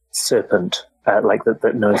Serpent,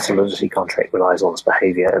 that no Solidity contract relies on this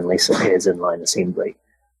behavior unless it has inline assembly.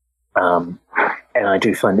 And I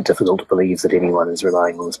do find it difficult to believe that anyone is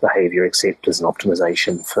relying on this behavior except as an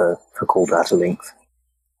optimization for call data length.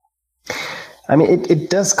 I mean, it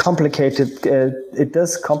does complicate it. It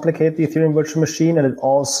does complicate the Ethereum virtual machine, and it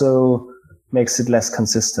also makes it less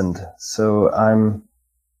consistent. So I'm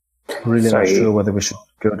really not sure whether we should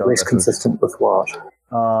go down less consistent with what?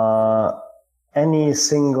 Any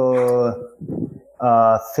single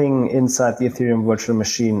thing inside the Ethereum virtual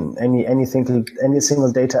machine, any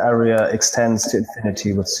single data area extends to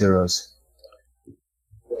infinity with zeros.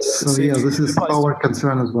 So yeah, this is our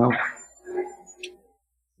concern as well.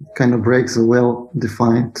 It kind of breaks a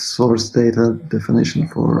well-defined source data definition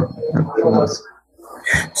for us.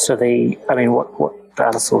 So what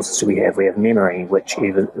data sources do we have? We have memory,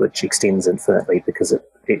 which extends infinitely because it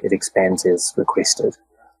expands as requested.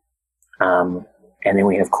 And then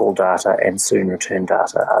we have call data and soon return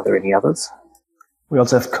data. Are there any others? We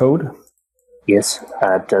also have code. Yes.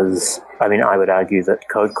 I would argue that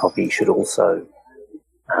code copy should also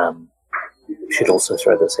should also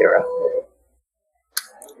throw this error.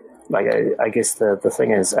 Like, I guess the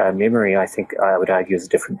thing is, memory, I think I would argue, is a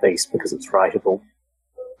different beast because it's writable.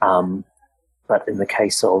 But in the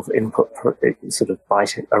case of sort of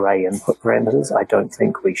byte array input parameters, I don't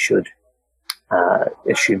think we should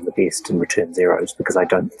assume the best and return zeros, because I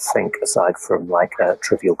don't think, aside from like a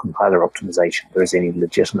trivial compiler optimization, there is any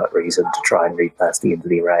legitimate reason to try and read past the end of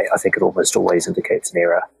the array. I think it almost always indicates an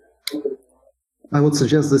error. I would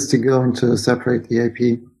suggest this to go into a separate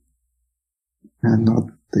EIP and not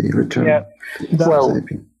the return. Yeah. Well,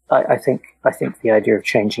 I think the idea of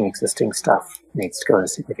changing existing stuff needs to go in a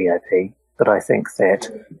separate EIP, but I think that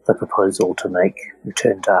the proposal to make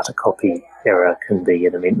return data copy error can be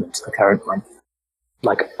an amendment to the current one.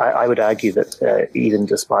 Like, I would argue that even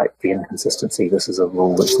despite the inconsistency, this is a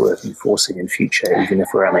rule that's worth enforcing in future, even if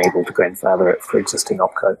we're unable to grandfather it for existing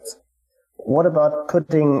opcodes. What about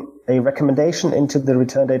putting a recommendation into the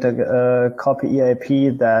return data copy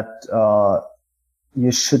EIP that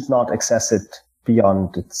you should not access it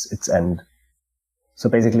beyond its end? So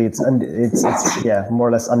basically, it's more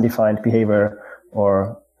or less undefined behavior,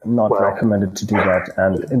 or not recommended to do that,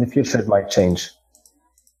 and in the future it might change.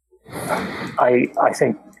 I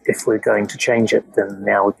think if we're going to change it, then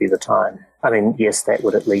now would be the time. I mean, yes, that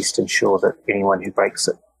would at least ensure that anyone who breaks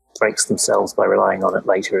it breaks themselves by relying on it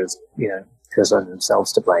later is, has only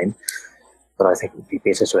themselves to blame. But I think it would be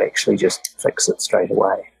better to actually just fix it straight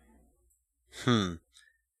away.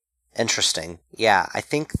 Interesting. Yeah, I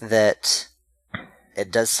think that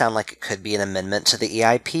it does sound like it could be an amendment to the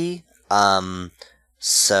EIP.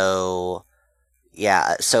 So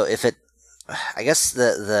if it, I guess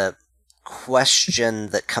the question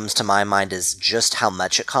that comes to my mind is just how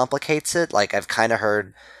much it complicates it. Like, I've kind of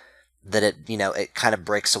heard that it kind of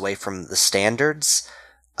breaks away from the standards.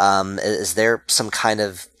 Is there some kind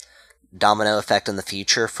of domino effect in the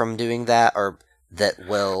future from doing that, or that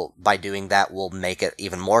by doing that will make it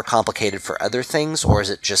even more complicated for other things, or is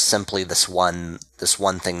it just simply this one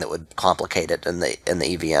thing that would complicate it in the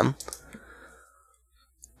EVM?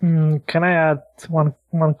 Can I add one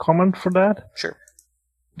comment for that? Sure.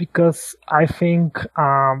 Because I think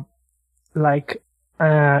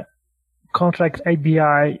contract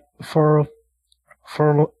ABI for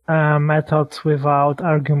methods without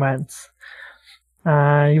arguments,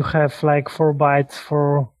 you have like 4 bytes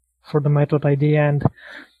for the method ID, and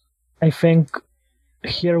I think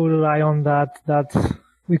here we rely on that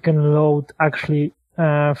we can load actually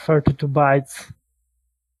 32 bytes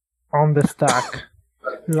on the stack.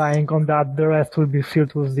 Relying on that, the rest will be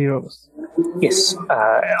filled with zeros. Yes,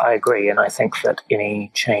 I agree, and I think that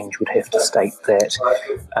any change would have to state that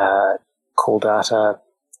call data,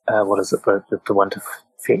 the one to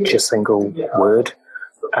fetch a single word,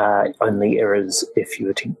 only errors if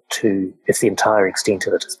the entire extent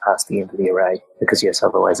of it is past the end of the array, because yes,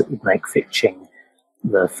 otherwise it would make fetching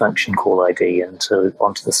the function call ID onto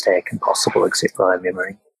the stack impossible except via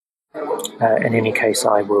memory. In any case,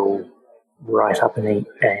 I will write up a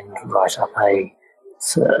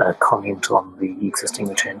comment on the existing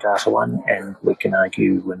return data one, and we can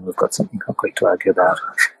argue when we've got something concrete to argue about.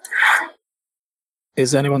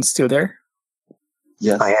 Is anyone still there?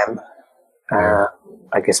 Yes. I am.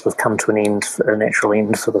 I guess we've come to a natural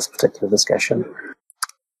end for this particular discussion.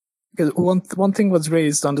 Because one thing was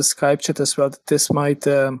raised on the Skype chat as well, that this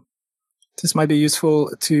might be useful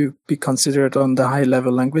to be considered on the higher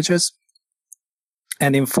level languages,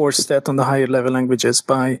 and enforce that on the higher level languages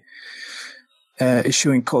by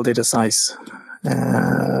issuing call data size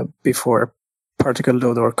before particle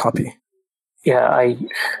load or copy. Yeah,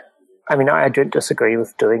 I mean, I don't disagree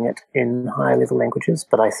with doing it in higher level languages,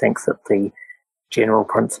 but I think that the general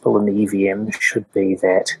principle in the EVM should be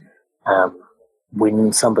that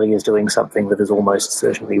when somebody is doing something that is almost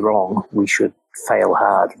certainly wrong, we should fail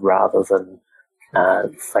hard rather than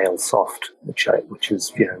fail soft, which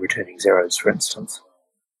is returning zeros, for instance.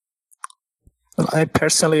 Well,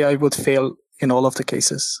 I would fail in all of the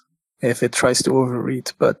cases if it tries to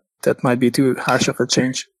overread, but that might be too harsh of a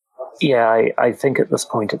change. Yeah, I think at this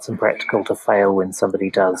point it's impractical to fail when somebody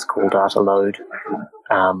does call data load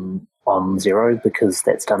on 0, because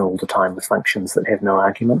that's done all the time with functions that have no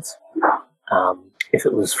arguments. If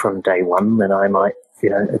it was from day one, then I might,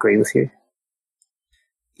 agree with you.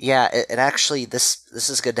 Yeah, and actually, this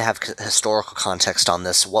is good to have historical context on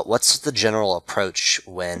this. What's the general approach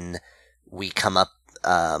when we come up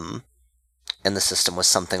in the system with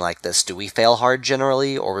something like this? Do we fail hard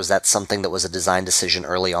generally, or was that something that was a design decision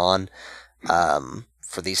early on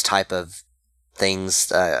for these type of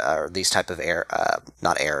things, or these type of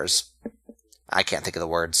not errors? I can't think of the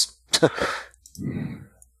words.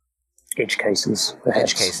 Edge cases, perhaps.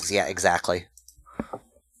 Edge cases, yeah, exactly.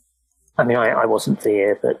 I mean, I wasn't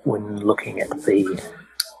there, but when looking at the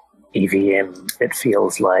EVM, it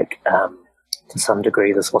feels like to some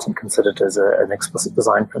degree this wasn't considered as an explicit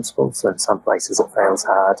design principle. So in some places it fails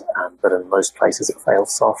hard, but in most places it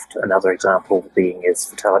fails soft. Another example being, as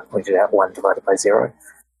Vitalik pointed out, 1 divided by 0,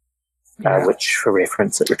 which for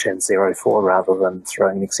reference it returns 0 for rather than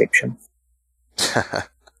throwing an exception.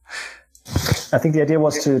 I think the idea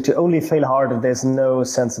was to only fail hard if there's no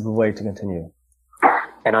sensible way to continue.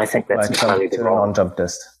 And I think that's entirely the wrong non-jump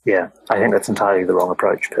test. Yeah, I think that's entirely the wrong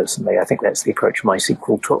approach, personally. I think that's the approach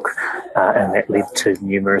MySQL took, and that led to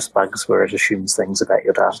numerous bugs where it assumes things about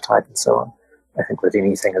your data type and so on. I think that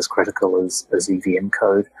anything as critical as EVM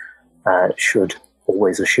code should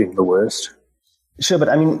always assume the worst. Sure, but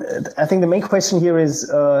I mean, I think the main question here is,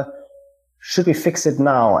 should we fix it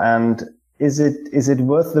now? And is it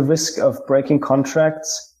worth the risk of breaking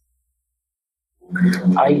contracts?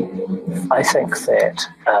 I think that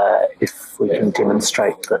if we can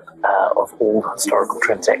demonstrate that of all historical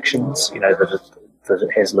transactions, that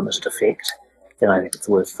it has limited effect, then I think it's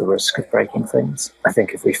worth the risk of breaking things. I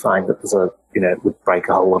think if we find that it would break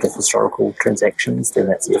a whole lot of historical transactions, then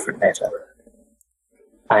that's a different matter.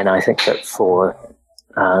 And I think that for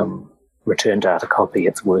return data copy,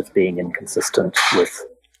 it's worth being inconsistent with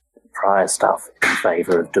prior stuff in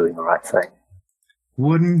favor of doing the right thing.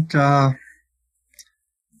 Wouldn't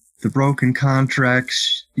the broken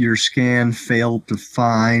contracts your scan failed to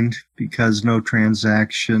find because no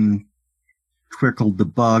transaction twickled the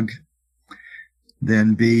bug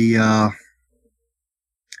then be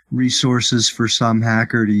resources for some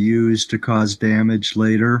hacker to use to cause damage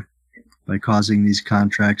later by causing these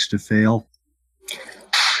contracts to fail?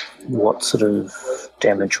 What sort of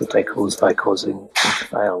damage would they cause by causing them to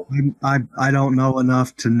fail? I don't know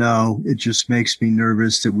enough to know. It just makes me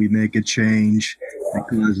nervous that we make a change that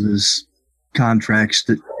causes contracts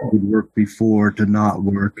that would work before to not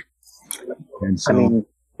work. And so, I mean,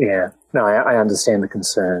 yeah, no, I understand the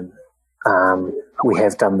concern. We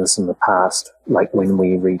have done this in the past, like when we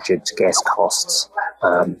rejigged gas costs.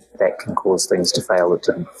 That can cause things to fail that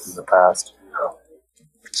didn't in the past.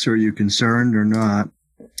 So are you concerned or not?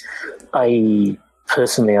 I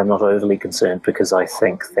personally am not overly concerned because I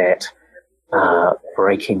think that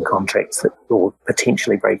breaking contracts or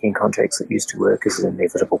potentially breaking contracts that used to work is an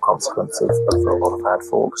inevitable consequence of a lot of hard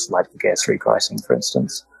forks, like the gas repricing, for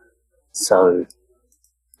instance. So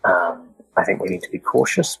I think we need to be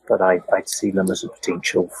cautious, but I see limited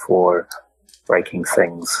potential for breaking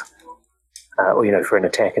things, or for an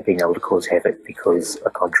attacker being able to cause havoc because a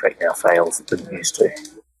contract now fails that didn't used to.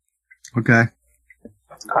 Okay.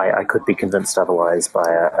 I could be convinced otherwise by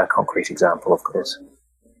a concrete example, of course.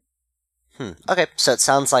 Okay, so it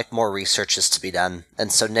sounds like more research is to be done,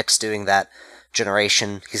 and so Nick's doing that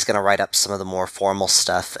generation. He's going to write up some of the more formal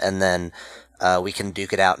stuff, and then we can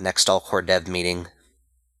duke it out next all-core dev meeting.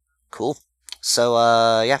 Cool. So,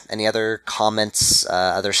 any other comments,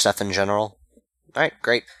 other stuff in general? Alright,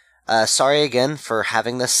 great. Sorry again for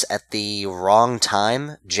having this at the wrong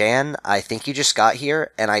time. Jan, I think you just got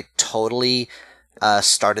here, and I totally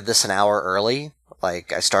started this an hour early.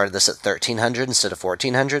 Like, I started this at 1300 instead of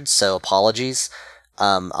 1400, so apologies.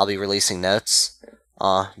 I'll be releasing notes.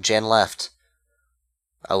 Jan left.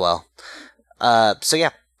 Oh well.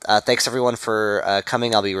 Thanks everyone for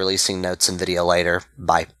coming. I'll be releasing notes and video later.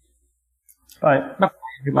 Bye. Bye. Bye,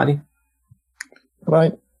 everybody.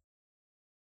 Bye.